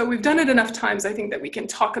 So we've done it enough times, I think, that we can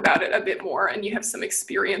talk about it a bit more, and you have some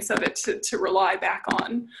experience of it to rely back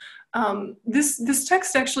on. This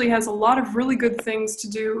text actually has a lot of really good things to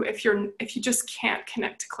do if you just can't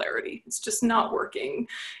connect to clarity. It's just not working,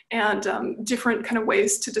 and different kind of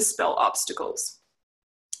ways to dispel obstacles.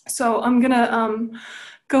 So I'm gonna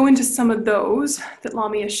go into some of those that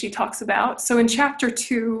Lama Yeshe talks about. So in chapter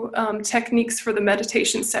 2, techniques for the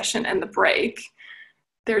meditation session and the break,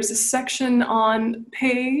 there's a section on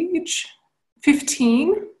page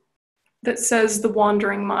 15 that says the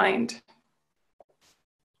wandering mind.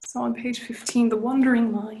 So on page 15, the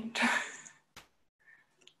wandering mind.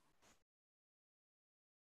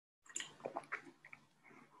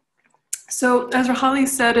 So as Rahali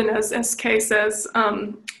said, and as SK says,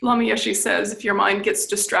 Lama Yeshe says, if your mind gets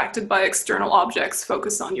distracted by external objects,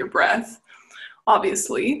 focus on your breath,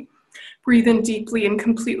 obviously. Breathe in deeply and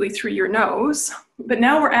completely through your nose. But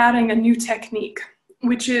now we're adding a new technique,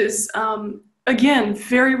 which is, again,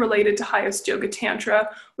 very related to highest yoga tantra,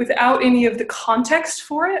 without any of the context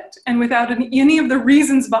for it and without any of the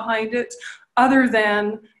reasons behind it, other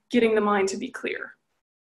than getting the mind to be clear.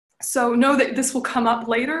 So know that this will come up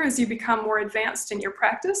later as you become more advanced in your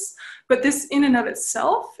practice, but this in and of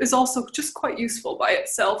itself is also just quite useful by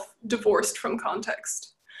itself, divorced from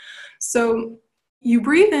context. So you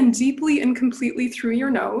breathe in deeply and completely through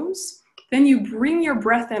your nose, then you bring your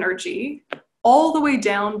breath energy all the way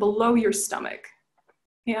down below your stomach,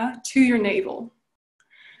 yeah, to your navel.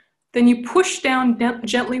 Then you push down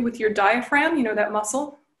gently with your diaphragm, you know, that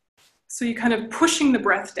muscle. So you're kind of pushing the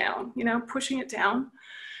breath down, you know, pushing it down.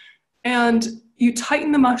 And you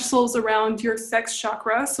tighten the muscles around your sex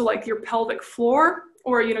chakra, so like your pelvic floor,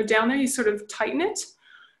 or, you know, down there, you sort of tighten it.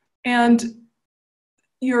 And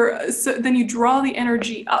then you draw the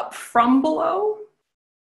energy up from below,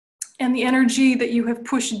 and the energy that you have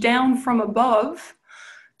pushed down from above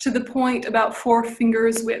to the point about 4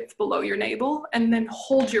 fingers width below your navel, and then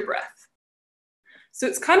hold your breath. So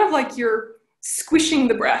it's kind of like you're squishing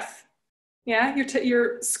the breath. Yeah,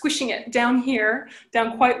 you're squishing it down here,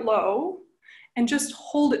 down quite low, and just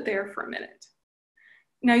hold it there for a minute.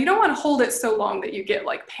 Now, you don't want to hold it so long that you get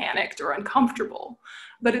like panicked or uncomfortable,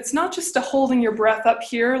 but it's not just a holding your breath up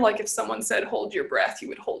here. Like if someone said, hold your breath, you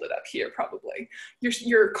would hold it up here probably.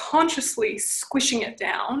 You're consciously squishing it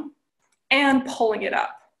down and pulling it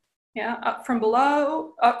up. Yeah, up from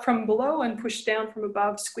below and push down from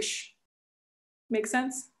above, squish. Make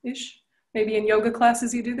sense-ish? Maybe in yoga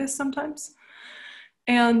classes you do this sometimes.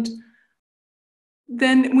 And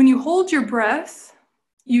then when you hold your breath,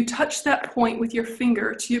 you touch that point with your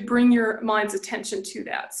finger to bring your mind's attention to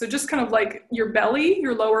that. So just kind of like your belly,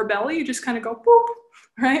 your lower belly, you just kind of go boop,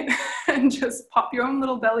 right? And just pop your own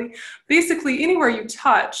little belly. Basically, anywhere you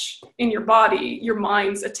touch in your body, your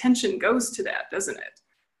mind's attention goes to that, doesn't it?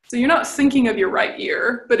 So you're not thinking of your right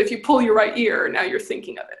ear, but if you pull your right ear, now you're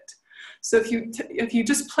thinking of it. So if you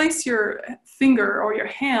just place your finger or your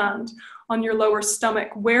hand on your lower stomach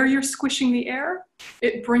where you're squishing the air,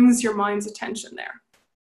 it brings your mind's attention there.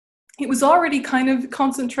 It was already kind of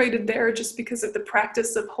concentrated there just because of the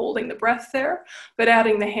practice of holding the breath there, but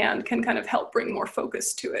adding the hand can kind of help bring more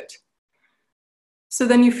focus to it. So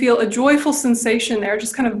then you feel a joyful sensation there,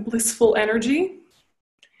 just kind of blissful energy.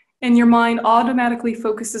 And your mind automatically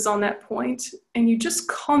focuses on that point, and you just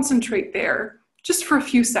concentrate there just for a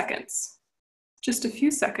few seconds. Just a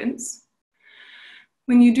few seconds.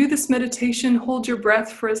 When you do this meditation, hold your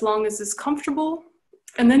breath for as long as is comfortable,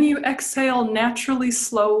 and then you exhale naturally,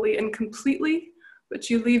 slowly, and completely,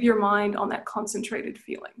 but you leave your mind on that concentrated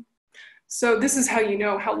feeling. So this is how you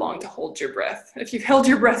know how long to hold your breath. If you've held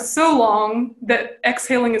your breath so long that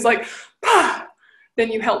exhaling is like, pah,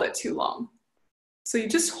 then you held it too long. So you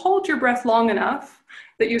just hold your breath long enough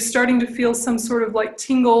that you're starting to feel some sort of like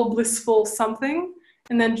tingle, blissful something,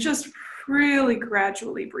 and then just really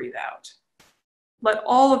gradually breathe out. Let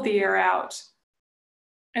all of the air out.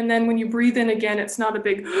 And then when you breathe in again, it's not a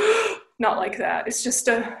big, not like that. It's just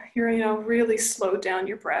you're really slow down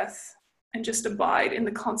your breath and just abide in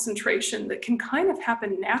the concentration that can kind of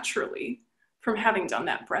happen naturally from having done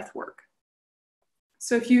that breath work.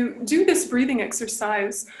 So if you do this breathing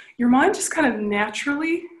exercise, your mind just kind of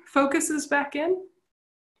naturally focuses back in.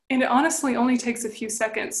 And it honestly only takes a few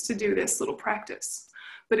seconds to do this little practice,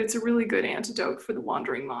 but it's a really good antidote for the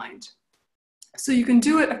wandering mind. So you can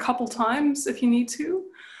do it a couple times if you need to.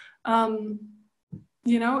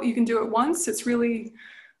 You can do it once. It's really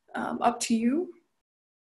up to you.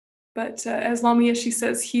 But as Lama Yeshe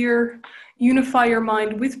says here, unify your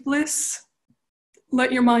mind with bliss.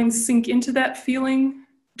 Let your mind sink into that feeling.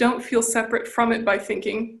 Don't feel separate from it by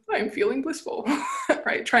thinking, I'm feeling blissful,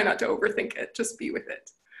 right? Try not to overthink it. Just be with it.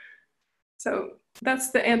 So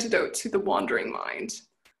that's the antidote to the wandering mind.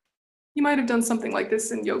 You might have done something like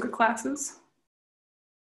this in yoga classes.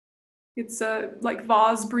 It's like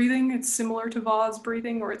vase breathing. It's similar to vase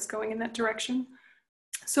breathing, or it's going in that direction.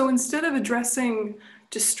 So instead of addressing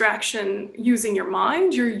distraction using your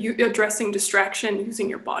mind, you're addressing distraction using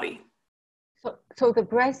your body. So the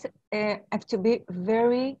breath have to be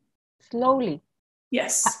very slowly.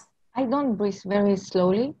 Yes. I don't breathe very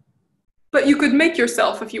slowly. But you could make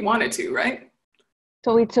yourself if you wanted to, right?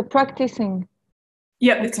 So it's a practicing.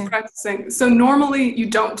 Yeah, okay. It's practicing. So normally you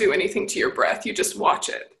don't do anything to your breath. You just watch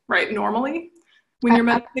it, right? Normally when you're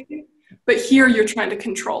meditating. But here you're trying to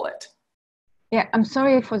control it. Yeah, I'm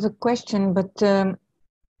sorry for the question, but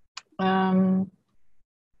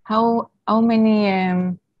how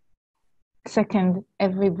many seconds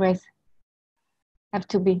every breath have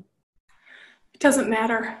to be? It doesn't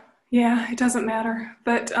matter. Yeah, it doesn't matter.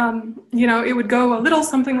 But, it would go a little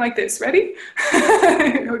something like this. Ready?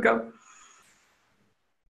 It would go.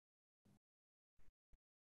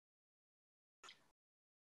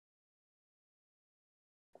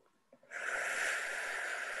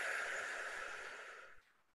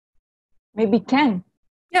 Maybe 10.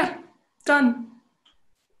 Yeah, done.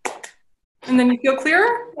 And then you feel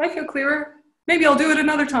clearer? I feel clearer. Maybe I'll do it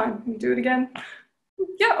another time. You do it again.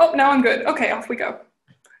 Yeah, oh, now I'm good. Okay, off we go.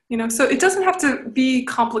 So it doesn't have to be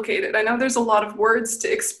complicated. I know there's a lot of words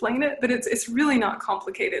to explain it, but it's really not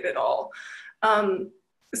complicated at all.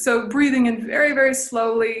 So breathing in very, very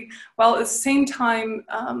slowly, while at the same time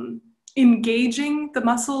engaging the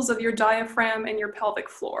muscles of your diaphragm and your pelvic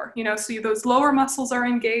floor. So those lower muscles are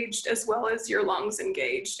engaged as well as your lungs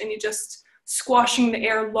engaged, and you're just squashing the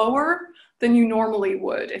air lower than you normally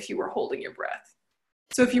would if you were holding your breath.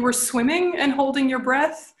 So if you were swimming and holding your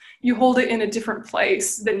breath, you hold it in a different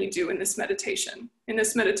place than you do in this meditation. In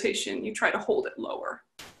this meditation, you try to hold it lower.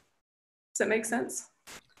 Does that make sense?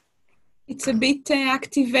 It's a bit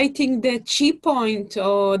activating the chi point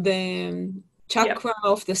or the chakra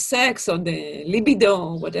of the sex or the libido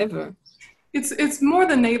or whatever. It's more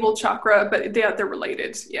the navel chakra, but they're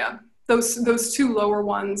related. Yeah, those two lower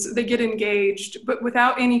ones, they get engaged, but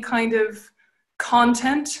without any kind of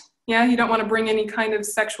content. Yeah, you don't want to bring any kind of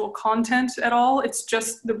sexual content at all. It's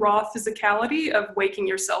just the raw physicality of waking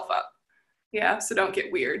yourself up. Yeah, so don't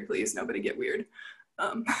get weird, please. Nobody get weird.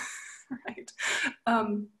 Right.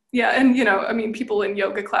 Yeah, and I mean, people in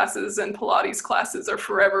yoga classes and Pilates classes are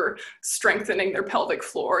forever strengthening their pelvic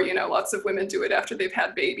floor. Lots of women do it after they've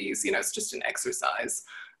had babies. It's just an exercise.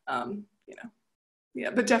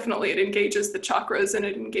 Yeah, but definitely it engages the chakras and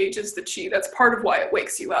it engages the chi. That's part of why it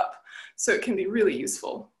wakes you up. So it can be really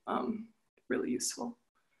useful. Really useful.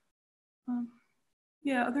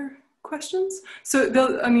 Yeah, other questions?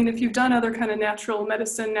 So, I mean, if you've done other kind of natural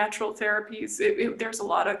medicine, natural therapies, there's a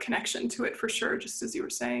lot of connection to it for sure, just as you were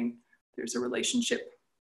saying. There's a relationship.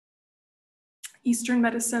 Eastern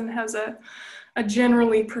medicine has a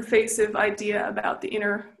generally pervasive idea about the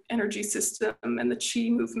inner energy system and the chi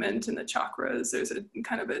movement and the chakras. There's a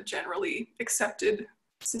kind of a generally accepted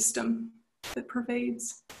system that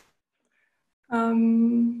pervades.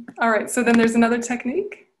 All right, so then there's another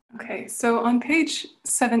technique. Okay, so on page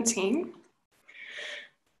 17,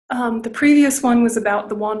 the previous one was about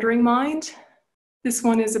the wandering mind. This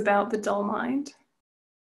one is about the dull mind.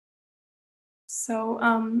 So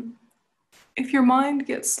if your mind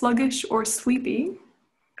gets sluggish or sleepy,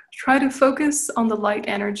 try to focus on the light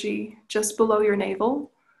energy just below your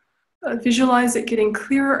navel. Visualize it getting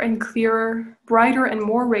clearer and clearer, brighter and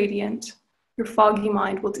more radiant. Your foggy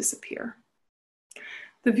mind will disappear.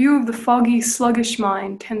 The view of the foggy, sluggish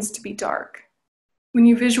mind tends to be dark. When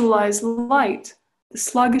you visualize light, the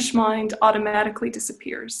sluggish mind automatically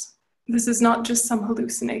disappears. This is not just some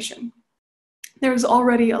hallucination. There is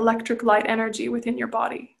already electric light energy within your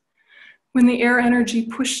body. When the air energy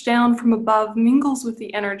pushed down from above mingles with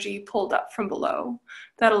the energy pulled up from below,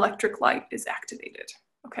 that electric light is activated.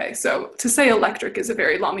 Okay, so to say electric is a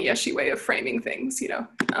very Lama Yeshe way of framing things,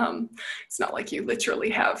 It's not like you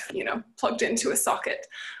literally have, plugged into a socket.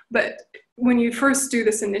 But when you first do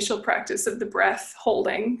this initial practice of the breath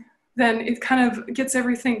holding, then it kind of gets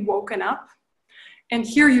everything woken up. And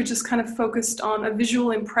here you're just kind of focused on a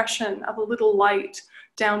visual impression of a little light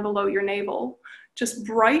down below your navel, just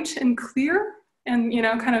bright and clear and,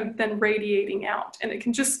 kind of then radiating out. And it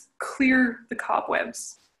can just clear the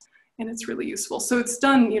cobwebs. And it's really useful. So it's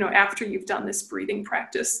done, after you've done this breathing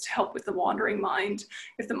practice to help with the wandering mind.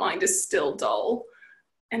 If the mind is still dull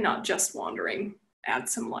and not just wandering, add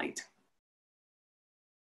some light.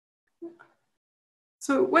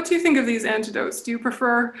 So what do you think of these antidotes? Do you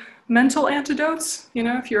prefer mental antidotes?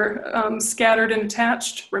 If you're scattered and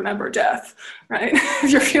attached, remember death, right? If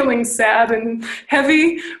you're feeling sad and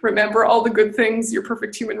heavy, remember all the good things, your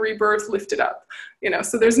perfect human rebirth, lift it up.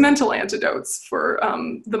 So there's mental antidotes for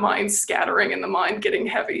the mind scattering and the mind getting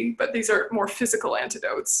heavy, but these are more physical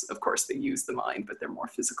antidotes. Of course, they use the mind, but they're more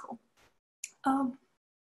physical.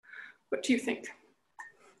 What do you think?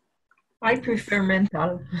 I prefer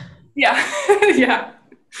mental. Yeah, yeah,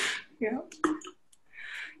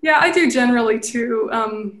 I do generally too.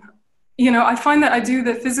 I find that I do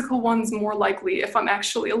the physical ones more likely if I'm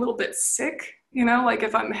actually a little bit sick, like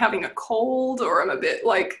if I'm having a cold or I'm a bit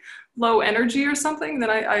like low energy or something, then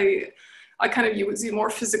I kind of use more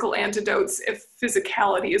physical antidotes if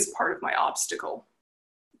physicality is part of my obstacle,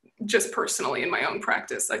 just personally in my own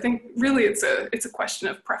practice. I think really it's a question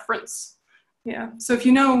of preference. Yeah, so if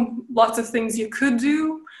you know lots of things you could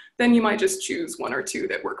do, then you might just choose one or two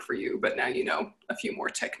that work for you, but now you know a few more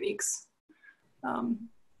techniques. I'm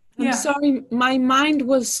sorry, my mind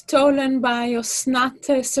was stolen by a snot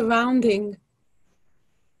surrounding.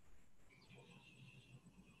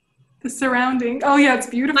 The surrounding, oh yeah, it's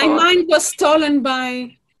beautiful. My mind was stolen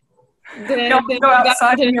by the go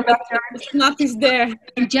outside in your backyard. The snot is there.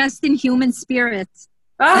 I'm just in human spirits,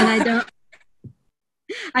 and I don't.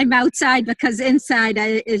 I'm outside because inside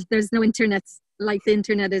there's no internet. Like the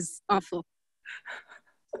internet is awful.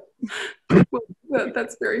 Well,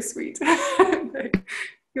 that's very sweet.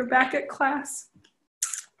 You're back at class.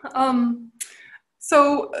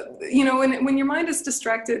 So, when your mind is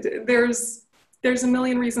distracted, there's a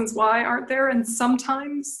million reasons why, aren't there? And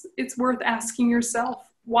sometimes it's worth asking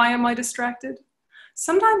yourself, why am I distracted?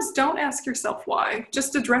 Sometimes don't ask yourself why,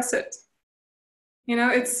 just address it.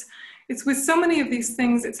 It's with so many of these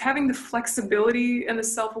things, it's having the flexibility and the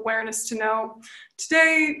self-awareness to know,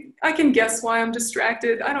 today I can guess why I'm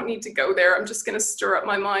distracted. I don't need to go there. I'm just going to stir up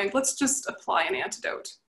my mind. Let's just apply an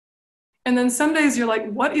antidote. And then some days you're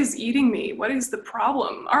like, what is eating me? What is the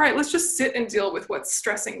problem? All right, let's just sit and deal with what's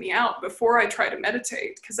stressing me out before I try to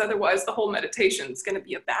meditate, because otherwise the whole meditation is going to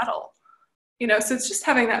be a battle. So it's just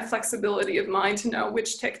having that flexibility of mind to know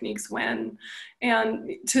which techniques when,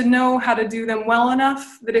 and to know how to do them well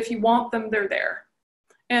enough that if you want them, they're there.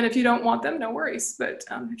 And if you don't want them, no worries. But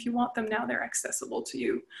if you want them now, they're accessible to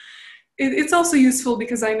you. It's also useful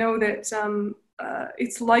because I know that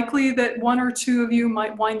it's likely that one or two of you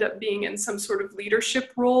might wind up being in some sort of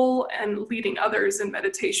leadership role and leading others in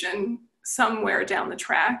meditation somewhere down the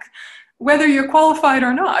track, whether you're qualified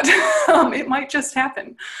or not. It might just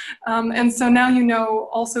happen. And so now you know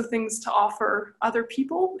also things to offer other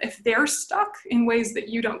people if they're stuck in ways that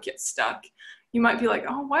you don't get stuck. You might be like,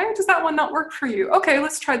 oh, why does that one not work for you? Okay,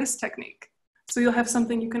 let's try this technique. So you'll have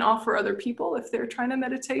something you can offer other people if they're trying to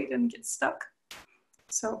meditate and get stuck.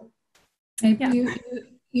 So maybe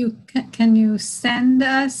can you send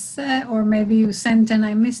us, or maybe you sent and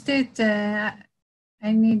I missed it. I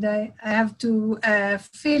have to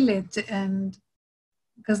feel it, and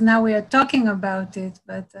because now we are talking about it,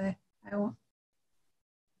 but I won't.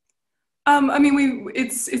 I mean,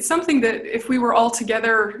 it's something that if we were all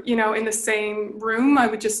together, in the same room, I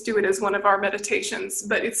would just do it as one of our meditations.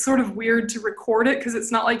 But it's sort of weird to record it because it's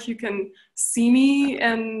not like you can see me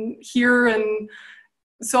and hear. And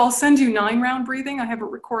so I'll send you 9-round breathing. I have a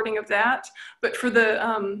recording of that. But for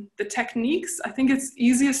the techniques, I think it's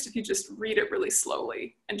easiest if you just read it really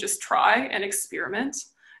slowly and just try and experiment.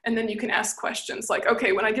 And then you can ask questions like,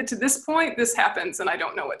 okay, when I get to this point, this happens and I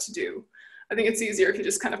don't know what to do. I think it's easier if you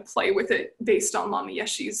just kind of play with it based on Lama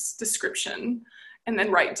Yeshe's description and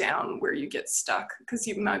then write down where you get stuck, because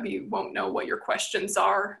you maybe won't know what your questions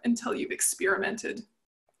are until you've experimented.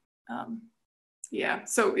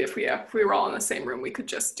 So if we were all in the same room, we could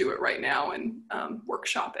just do it right now and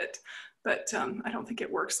workshop it. But I don't think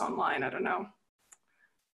it works online. I don't know.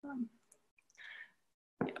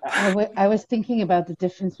 I was thinking about the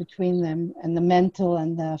difference between them and the mental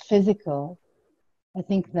and the physical. I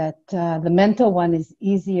think that the mental one is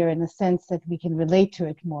easier in the sense that we can relate to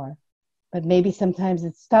it more, but maybe sometimes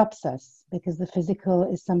it stops us because the physical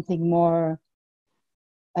is something more,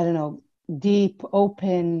 I don't know, deep,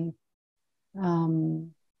 open,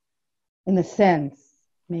 in a sense,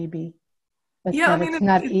 maybe. But yeah, it's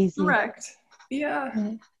not easy. Correct. Yeah.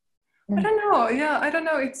 I don't know. Yeah, I don't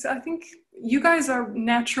know. I think you guys are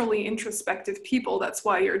naturally introspective people. That's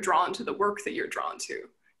why you're drawn to the work that you're drawn to.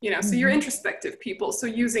 So you're introspective people. So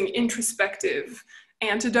using introspective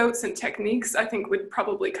antidotes and techniques, I think would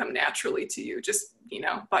probably come naturally to you, just,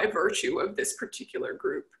 by virtue of this particular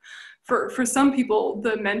group. For some people,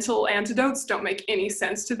 the mental antidotes don't make any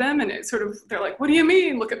sense to them. And they're like, what do you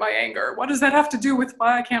mean? Look at my anger. What does that have to do with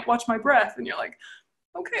why I can't watch my breath? And you're like,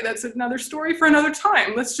 okay, that's another story for another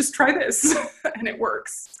time. Let's just try this. And it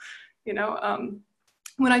works.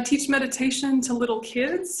 When I teach meditation to little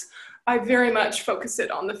kids, I very much focus it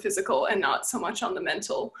on the physical and not so much on the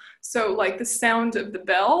mental. So like the sound of the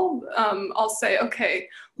bell, I'll say, okay,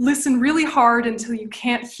 listen really hard until you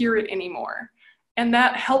can't hear it anymore. And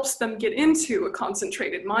that helps them get into a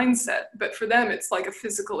concentrated mindset. But for them, it's like a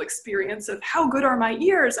physical experience of how good are my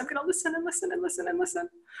ears? I'm gonna listen and listen and listen and listen.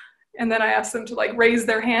 And then I ask them to like raise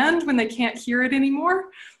their hand when they can't hear it anymore.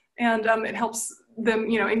 And it helps them,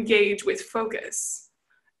 engage with focus.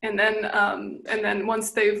 And then once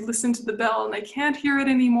they've listened to the bell and they can't hear it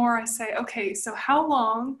anymore, I say, okay, so how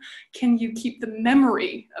long can you keep the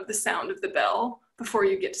memory of the sound of the bell before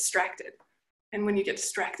you get distracted? And when you get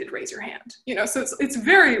distracted, raise your hand. So it's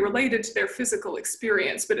very related to their physical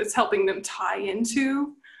experience, but it's helping them tie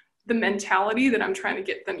into the mentality that I'm trying to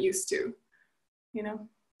get them used to,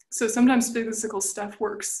 So sometimes physical stuff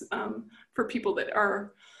works for people that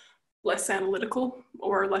are less analytical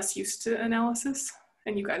or less used to analysis.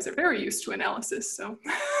 And you guys are very used to analysis, so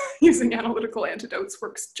using analytical antidotes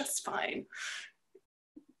works just fine.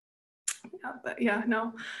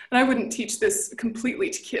 No. And I wouldn't teach this completely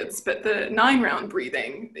to kids, but the 9-round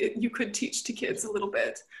breathing, you could teach to kids a little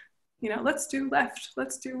bit. Let's do left,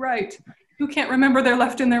 let's do right. Who can't remember their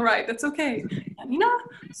left and their right? That's okay. Yamina,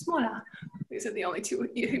 Smola. These are the only 2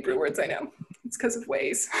 Hebrew words I know. It's because of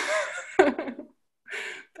ways.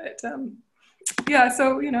 But so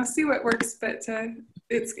see what works, but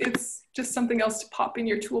it's just something else to pop in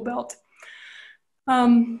your tool belt.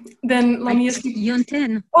 Then let me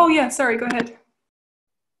Yönten. Oh yeah, sorry, go ahead.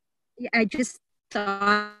 I just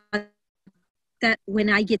thought that when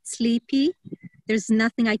I get sleepy, there's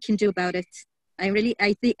nothing I can do about it.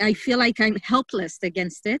 I feel like I'm helpless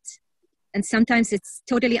against it, and sometimes it's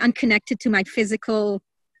totally unconnected to my physical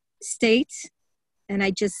state, and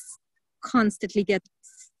I just constantly get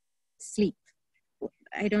sleep.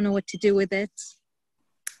 I don't know what to do with it.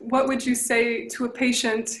 What would you say to a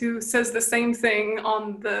patient who says the same thing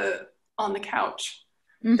on the couch?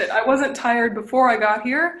 that I wasn't tired before I got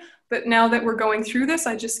here, but now that we're going through this,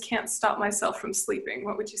 I just can't stop myself from sleeping.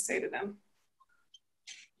 What would you say to them?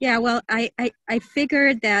 Yeah, well, I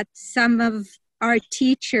figured that some of our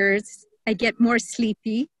teachers, I get more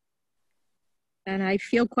sleepy and I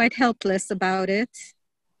feel quite helpless about it.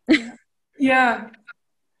 Yeah.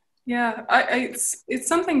 It's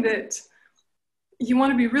something that you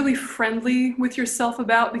want to be really friendly with yourself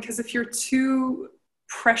about, because if you're too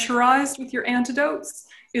pressurized with your antidotes,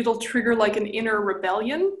 it'll trigger like an inner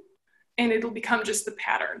rebellion and it'll become just the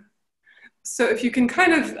pattern. So if you can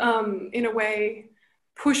kind of, in a way,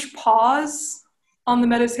 push pause on the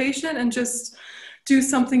meditation and just do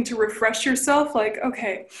something to refresh yourself, like,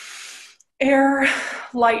 okay, air,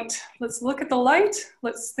 light. Let's look at the light.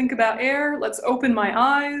 Let's think about air. Let's open my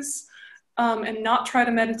eyes and not try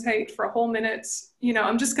to meditate for a whole minute. You know,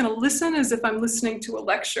 I'm just going to listen as if I'm listening to a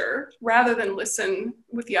lecture rather than listen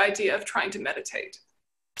with the idea of trying to meditate.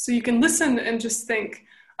 So you can listen and just think,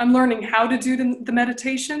 I'm learning how to do the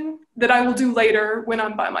meditation that I will do later when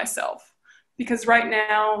I'm by myself. Because right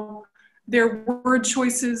now, their word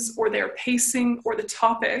choices or their pacing or the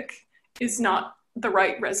topic is not the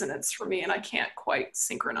right resonance for me, and I can't quite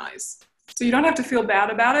synchronize. So you don't have to feel bad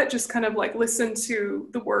about it, just kind of like listen to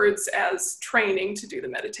the words as training to do the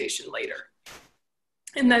meditation later.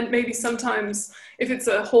 And then maybe sometimes if it's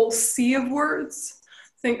a whole sea of words,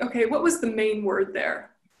 think, okay, what was the main word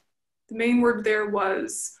there? The main word there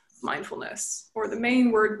was mindfulness, or the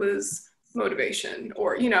main word was motivation,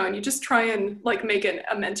 or, you know, and you just try and like make it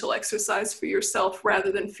a mental exercise for yourself rather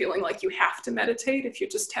than feeling like you have to meditate if you're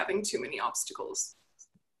just having too many obstacles.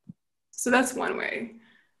 So that's one way.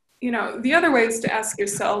 You know, the other way is to ask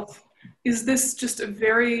yourself, is this just a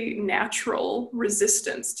very natural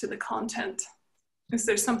resistance to the content? Is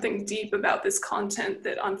there something deep about this content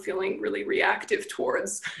that I'm feeling really reactive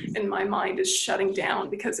towards and my mind is shutting down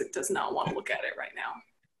because it does not want to look at it right now?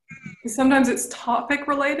 And sometimes it's topic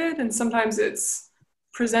related and sometimes it's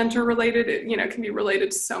presenter related. It, you know, can be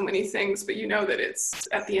related to so many things, but you know that it's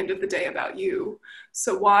at the end of the day about you.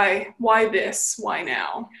 So why this? Why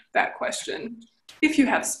now? That question, if you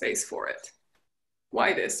have space for it.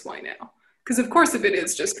 Why this? Why now? Because of course, if it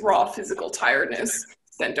is just raw physical tiredness,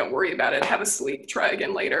 then don't worry about it. Have a sleep, try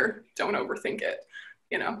again later. Don't overthink it,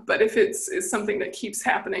 you know. But if it's something that keeps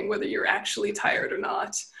happening, whether you're actually tired or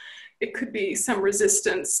not, it could be some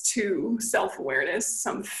resistance to self-awareness,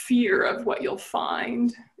 some fear of what you'll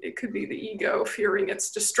find. It could be the ego fearing its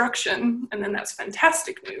destruction, and then that's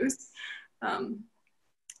fantastic news.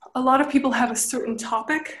 A lot of people have a certain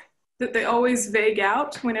topic that they always vague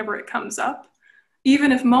out whenever it comes up,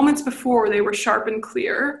 even if moments before they were sharp and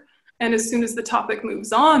clear. And as soon as the topic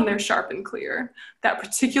moves on, they're sharp and clear. That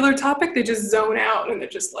particular topic, they just zone out and they're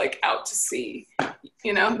just like out to sea.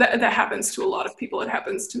 You know, that happens to a lot of people. It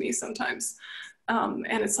happens to me sometimes. And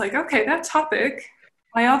it's like, okay, that topic,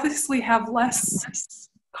 I obviously have less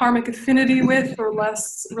karmic affinity with or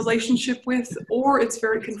less relationship with, or it's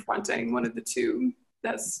very confronting, one of the two.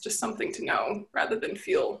 That's just something to know rather than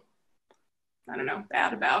feel, I don't know,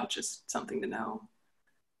 bad about, just something to know.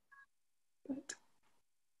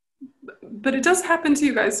 But it does happen to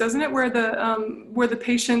you guys, doesn't it? Where the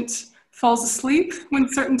patient falls asleep when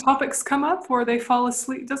certain topics come up, or they fall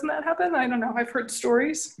asleep. Doesn't that happen? I don't know. I've heard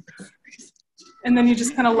stories. And then you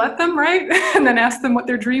just kind of let them, right? And then ask them what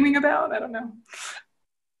they're dreaming about. I don't know.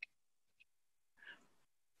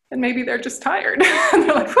 And maybe they're just tired. And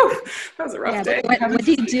they're like, whew, that was a rough day. What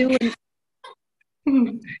do you do?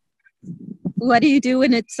 What do you do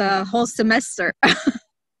when it's a whole semester? Yeah.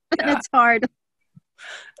 It's hard.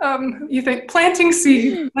 You think planting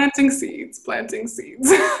seeds. They'll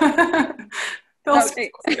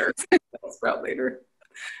sprout later.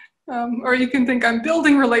 Or you can think I'm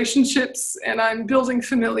building relationships and I'm building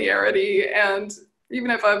familiarity, and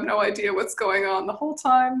even if I have no idea what's going on the whole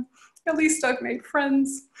time, at least I've made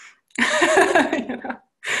friends. You know,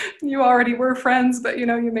 you already were friends, but you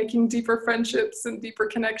know, you're making deeper friendships and deeper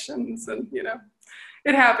connections, and you know,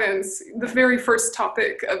 it happens. The very first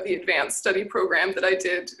topic of the advanced study program that I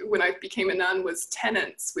did when I became a nun was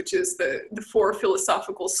tenets, which is the four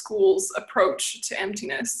philosophical schools' approach to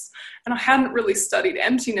emptiness. And I hadn't really studied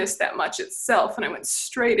emptiness that much itself, and I went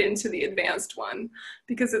straight into the advanced one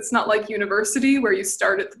because it's not like university where you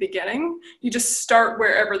start at the beginning. You just start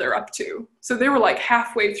wherever they're up to. So they were like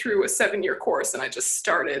halfway through a 7-year course, and I just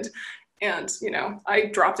started. And, you know, I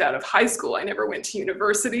dropped out of high school. I never went to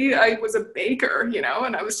university. I was a baker, you know,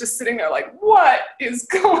 and I was just sitting there like, what is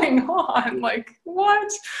going on? Like,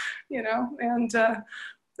 what? You know, and I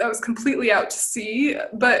was completely out to sea.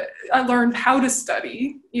 But I learned how to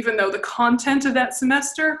study, even though the content of that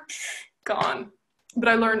semester, gone. but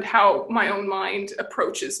I learned how my own mind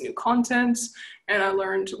approaches new content, and I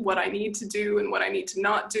learned what I need to do and what I need to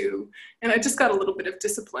not do. And I just got a little bit of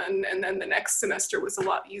discipline, and then the next semester was a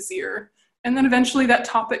lot easier. And then eventually that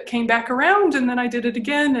topic came back around, and then I did it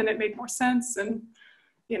again, and it made more sense. And,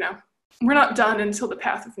 you know, we're not done until the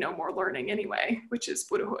path of no more learning anyway, which is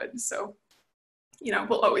Buddhahood. So, you know,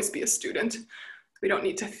 we'll always be a student. We don't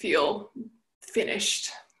need to feel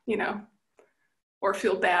finished, you know, or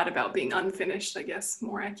feel bad about being unfinished, I guess,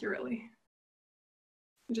 more accurately.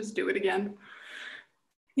 Just do it again.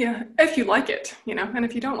 Yeah, if you like it, you know, and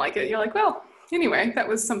if you don't like it, you're like, well, anyway, that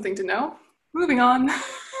was something to know. Moving on.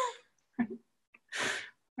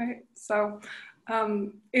 Right, so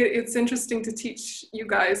it's interesting to teach you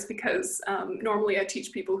guys because normally I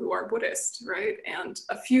teach people who are Buddhist, right? And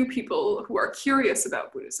a few people who are curious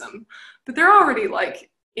about Buddhism, but they're already like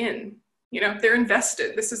in, you know, they're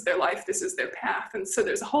invested. This is their life, this is their path. And so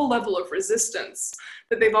there's a whole level of resistance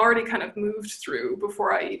that they've already kind of moved through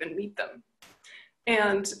before I even meet them.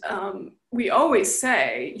 And we always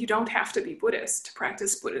say, you don't have to be Buddhist to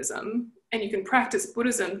practice Buddhism. And you can practice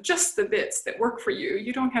Buddhism just the bits that work for you.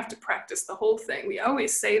 You don't have to practice the whole thing. We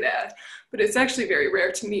always say that, but it's actually very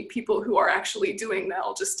rare to meet people who are actually doing that.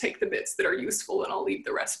 I'll just take the bits that are useful and I'll leave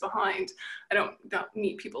the rest behind. I don't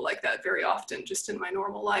meet people like that very often, just in my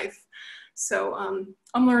normal life. So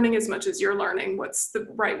I'm learning as much as you're learning what's the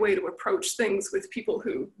right way to approach things with people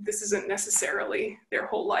who this isn't necessarily their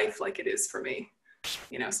whole life like it is for me.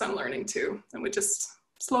 You know, so I'm learning too. And we just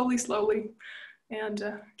slowly, and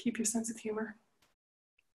keep your sense of humor.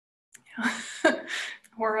 Yeah.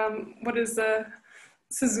 Or what does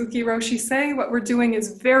Suzuki Roshi say? What we're doing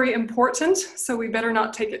is very important, so we better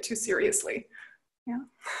not take it too seriously. Yeah.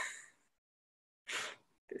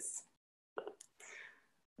 This.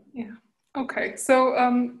 Yeah. Okay. So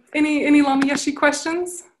any Lama Yeshe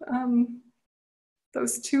questions?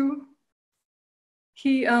 Those two.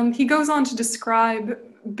 He goes on to describe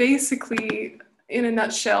basically in a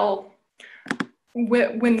nutshell,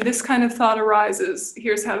 when this kind of thought arises,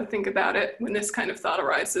 here's how to think about it. When this kind of thought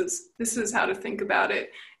arises, this is how to think about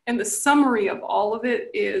it. And the summary of all of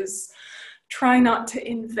it is try not to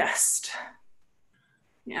invest.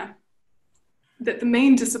 Yeah. That the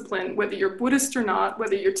main discipline, whether you're Buddhist or not,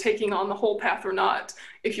 whether you're taking on the whole path or not,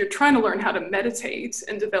 if you're trying to learn how to meditate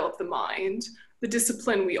and develop the mind, the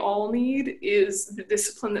discipline we all need is the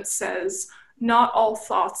discipline that says, not all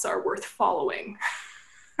thoughts are worth following.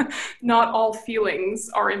 Not all feelings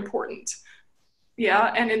are important.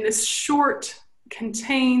 Yeah, and in this short,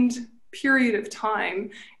 contained period of time,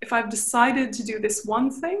 if I've decided to do this one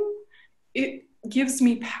thing, it gives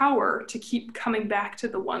me power to keep coming back to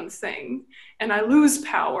the one thing. And I lose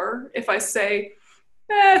power if I say,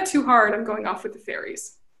 too hard, I'm going off with the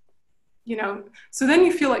fairies. You know, so then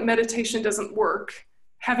you feel like meditation doesn't work,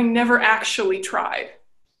 having never actually tried.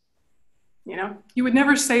 You know, you would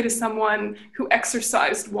never say to someone who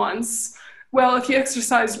exercised once, well, if you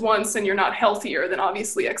exercised once and you're not healthier, then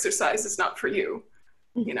obviously exercise is not for you.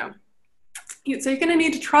 You know, you'd say you're going to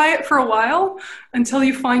need to try it for a while until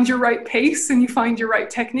you find your right pace and you find your right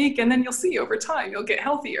technique, and then you'll see over time you'll get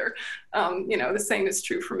healthier. You know, the same is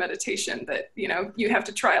true for meditation, that, you know, you have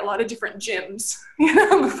to try a lot of different gyms, you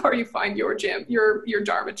know, before you find your gym, your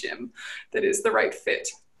Dharma gym that is the right fit.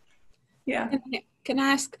 Yeah. Can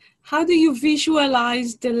I ask, how do you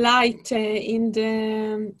visualize the light in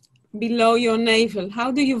the below your navel?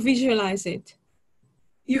 How do you visualize it?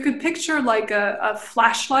 You could picture like a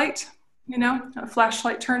flashlight, you know, a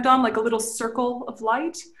flashlight turned on, like a little circle of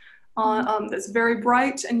light that's very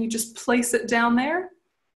bright, and you just place it down there.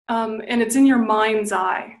 And it's in your mind's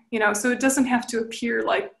eye, you know, so it doesn't have to appear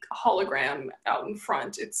like a hologram out in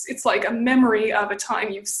front. It's like a memory of a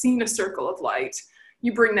time you've seen a circle of light.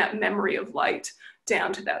 You bring that memory of light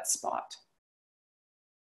down to that spot.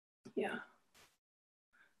 Yeah.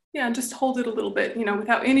 Yeah, and just hold it a little bit, you know,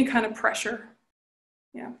 without any kind of pressure.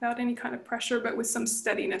 Yeah, without any kind of pressure, but with some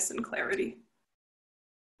steadiness and clarity.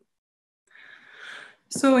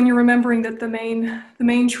 So, and you're remembering that the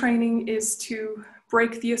main training is to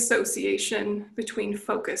break the association between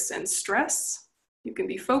focus and stress. You can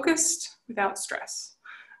be focused without stress.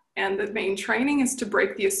 And the main training is to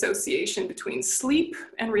break the association between sleep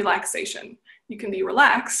and relaxation. You can be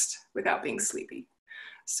relaxed without being sleepy.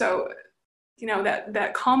 So, you know,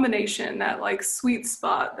 that combination, that like sweet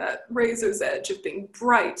spot, that razor's edge of being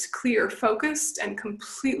bright, clear, focused, and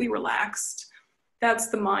completely relaxed, that's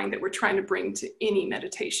the mind that we're trying to bring to any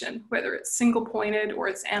meditation, whether it's single-pointed or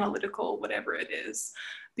it's analytical, whatever it is.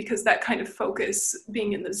 Because that kind of focus,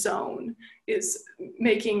 being in the zone, is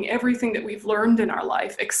making everything that we've learned in our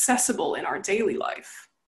life accessible in our daily life.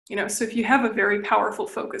 You know, so if you have a very powerful,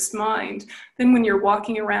 focused mind, then when you're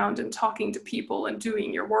walking around and talking to people and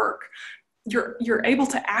doing your work, you're able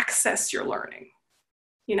to access your learning.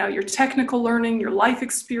 You know, your technical learning, your life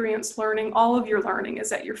experience learning, all of your learning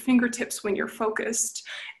is at your fingertips when you're focused.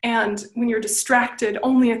 And when you're distracted,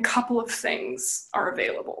 only a couple of things are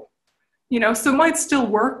available. You know, so it might still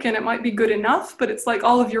work and it might be good enough, but it's like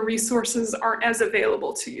all of your resources aren't as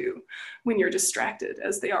available to you when you're distracted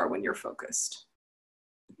as they are when you're focused.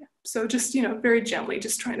 Yeah. So just, you know, very gently,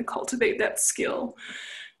 just trying to cultivate that skill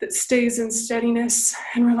that stays in steadiness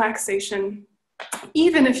and relaxation,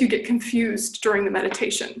 even if you get confused during the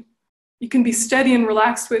meditation. You can be steady and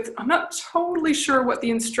relaxed with, I'm not totally sure what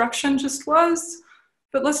the instruction just was,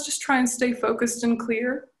 but let's just try and stay focused and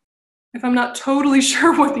clear. If I'm not totally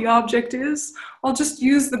sure what the object is, I'll just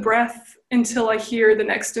use the breath until I hear the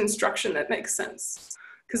next instruction that makes sense.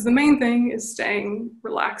 Because the main thing is staying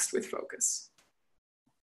relaxed with focus.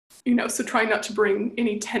 You know, so try not to bring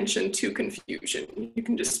any tension to confusion. You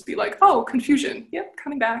can just be like, oh, confusion, yep,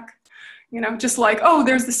 coming back. You know, just like, oh,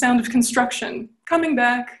 there's the sound of construction, coming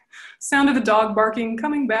back. Sound of a dog barking,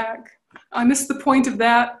 coming back. I missed the point of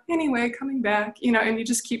that. Anyway, coming back, you know, and you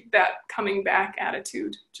just keep that coming back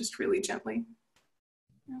attitude, just really gently.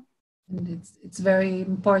 Yeah. And it's very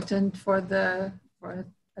important for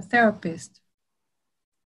a therapist,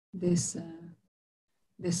 this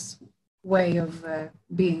way of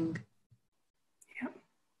being. Yeah.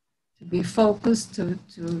 To be focused, to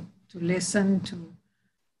listen, to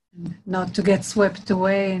not to get swept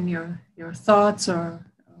away in your thoughts or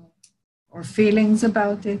feelings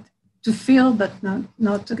about it. To feel, but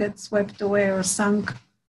not to get swept away or sunk.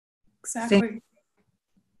 Exactly.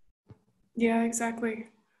 Yeah, exactly.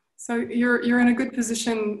 So you're in a good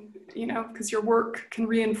position, you know, because your work can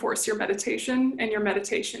reinforce your meditation, and your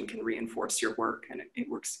meditation can reinforce your work, and it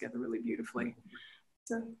works together really beautifully.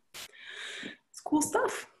 So it's cool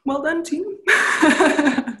stuff. Well done, team.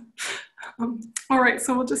 All right,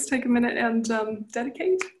 so we'll just take a minute and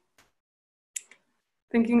dedicate.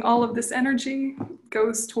 Thinking all of this energy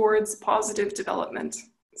goes towards positive development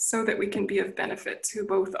so that we can be of benefit to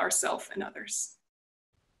both ourselves and others.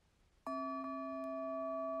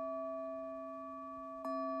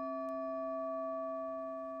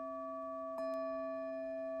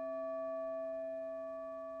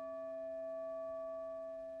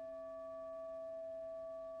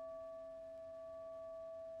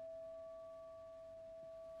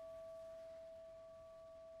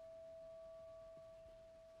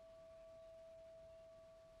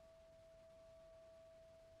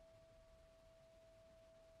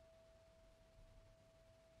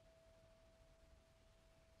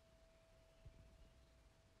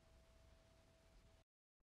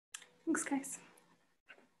 Thanks, guys.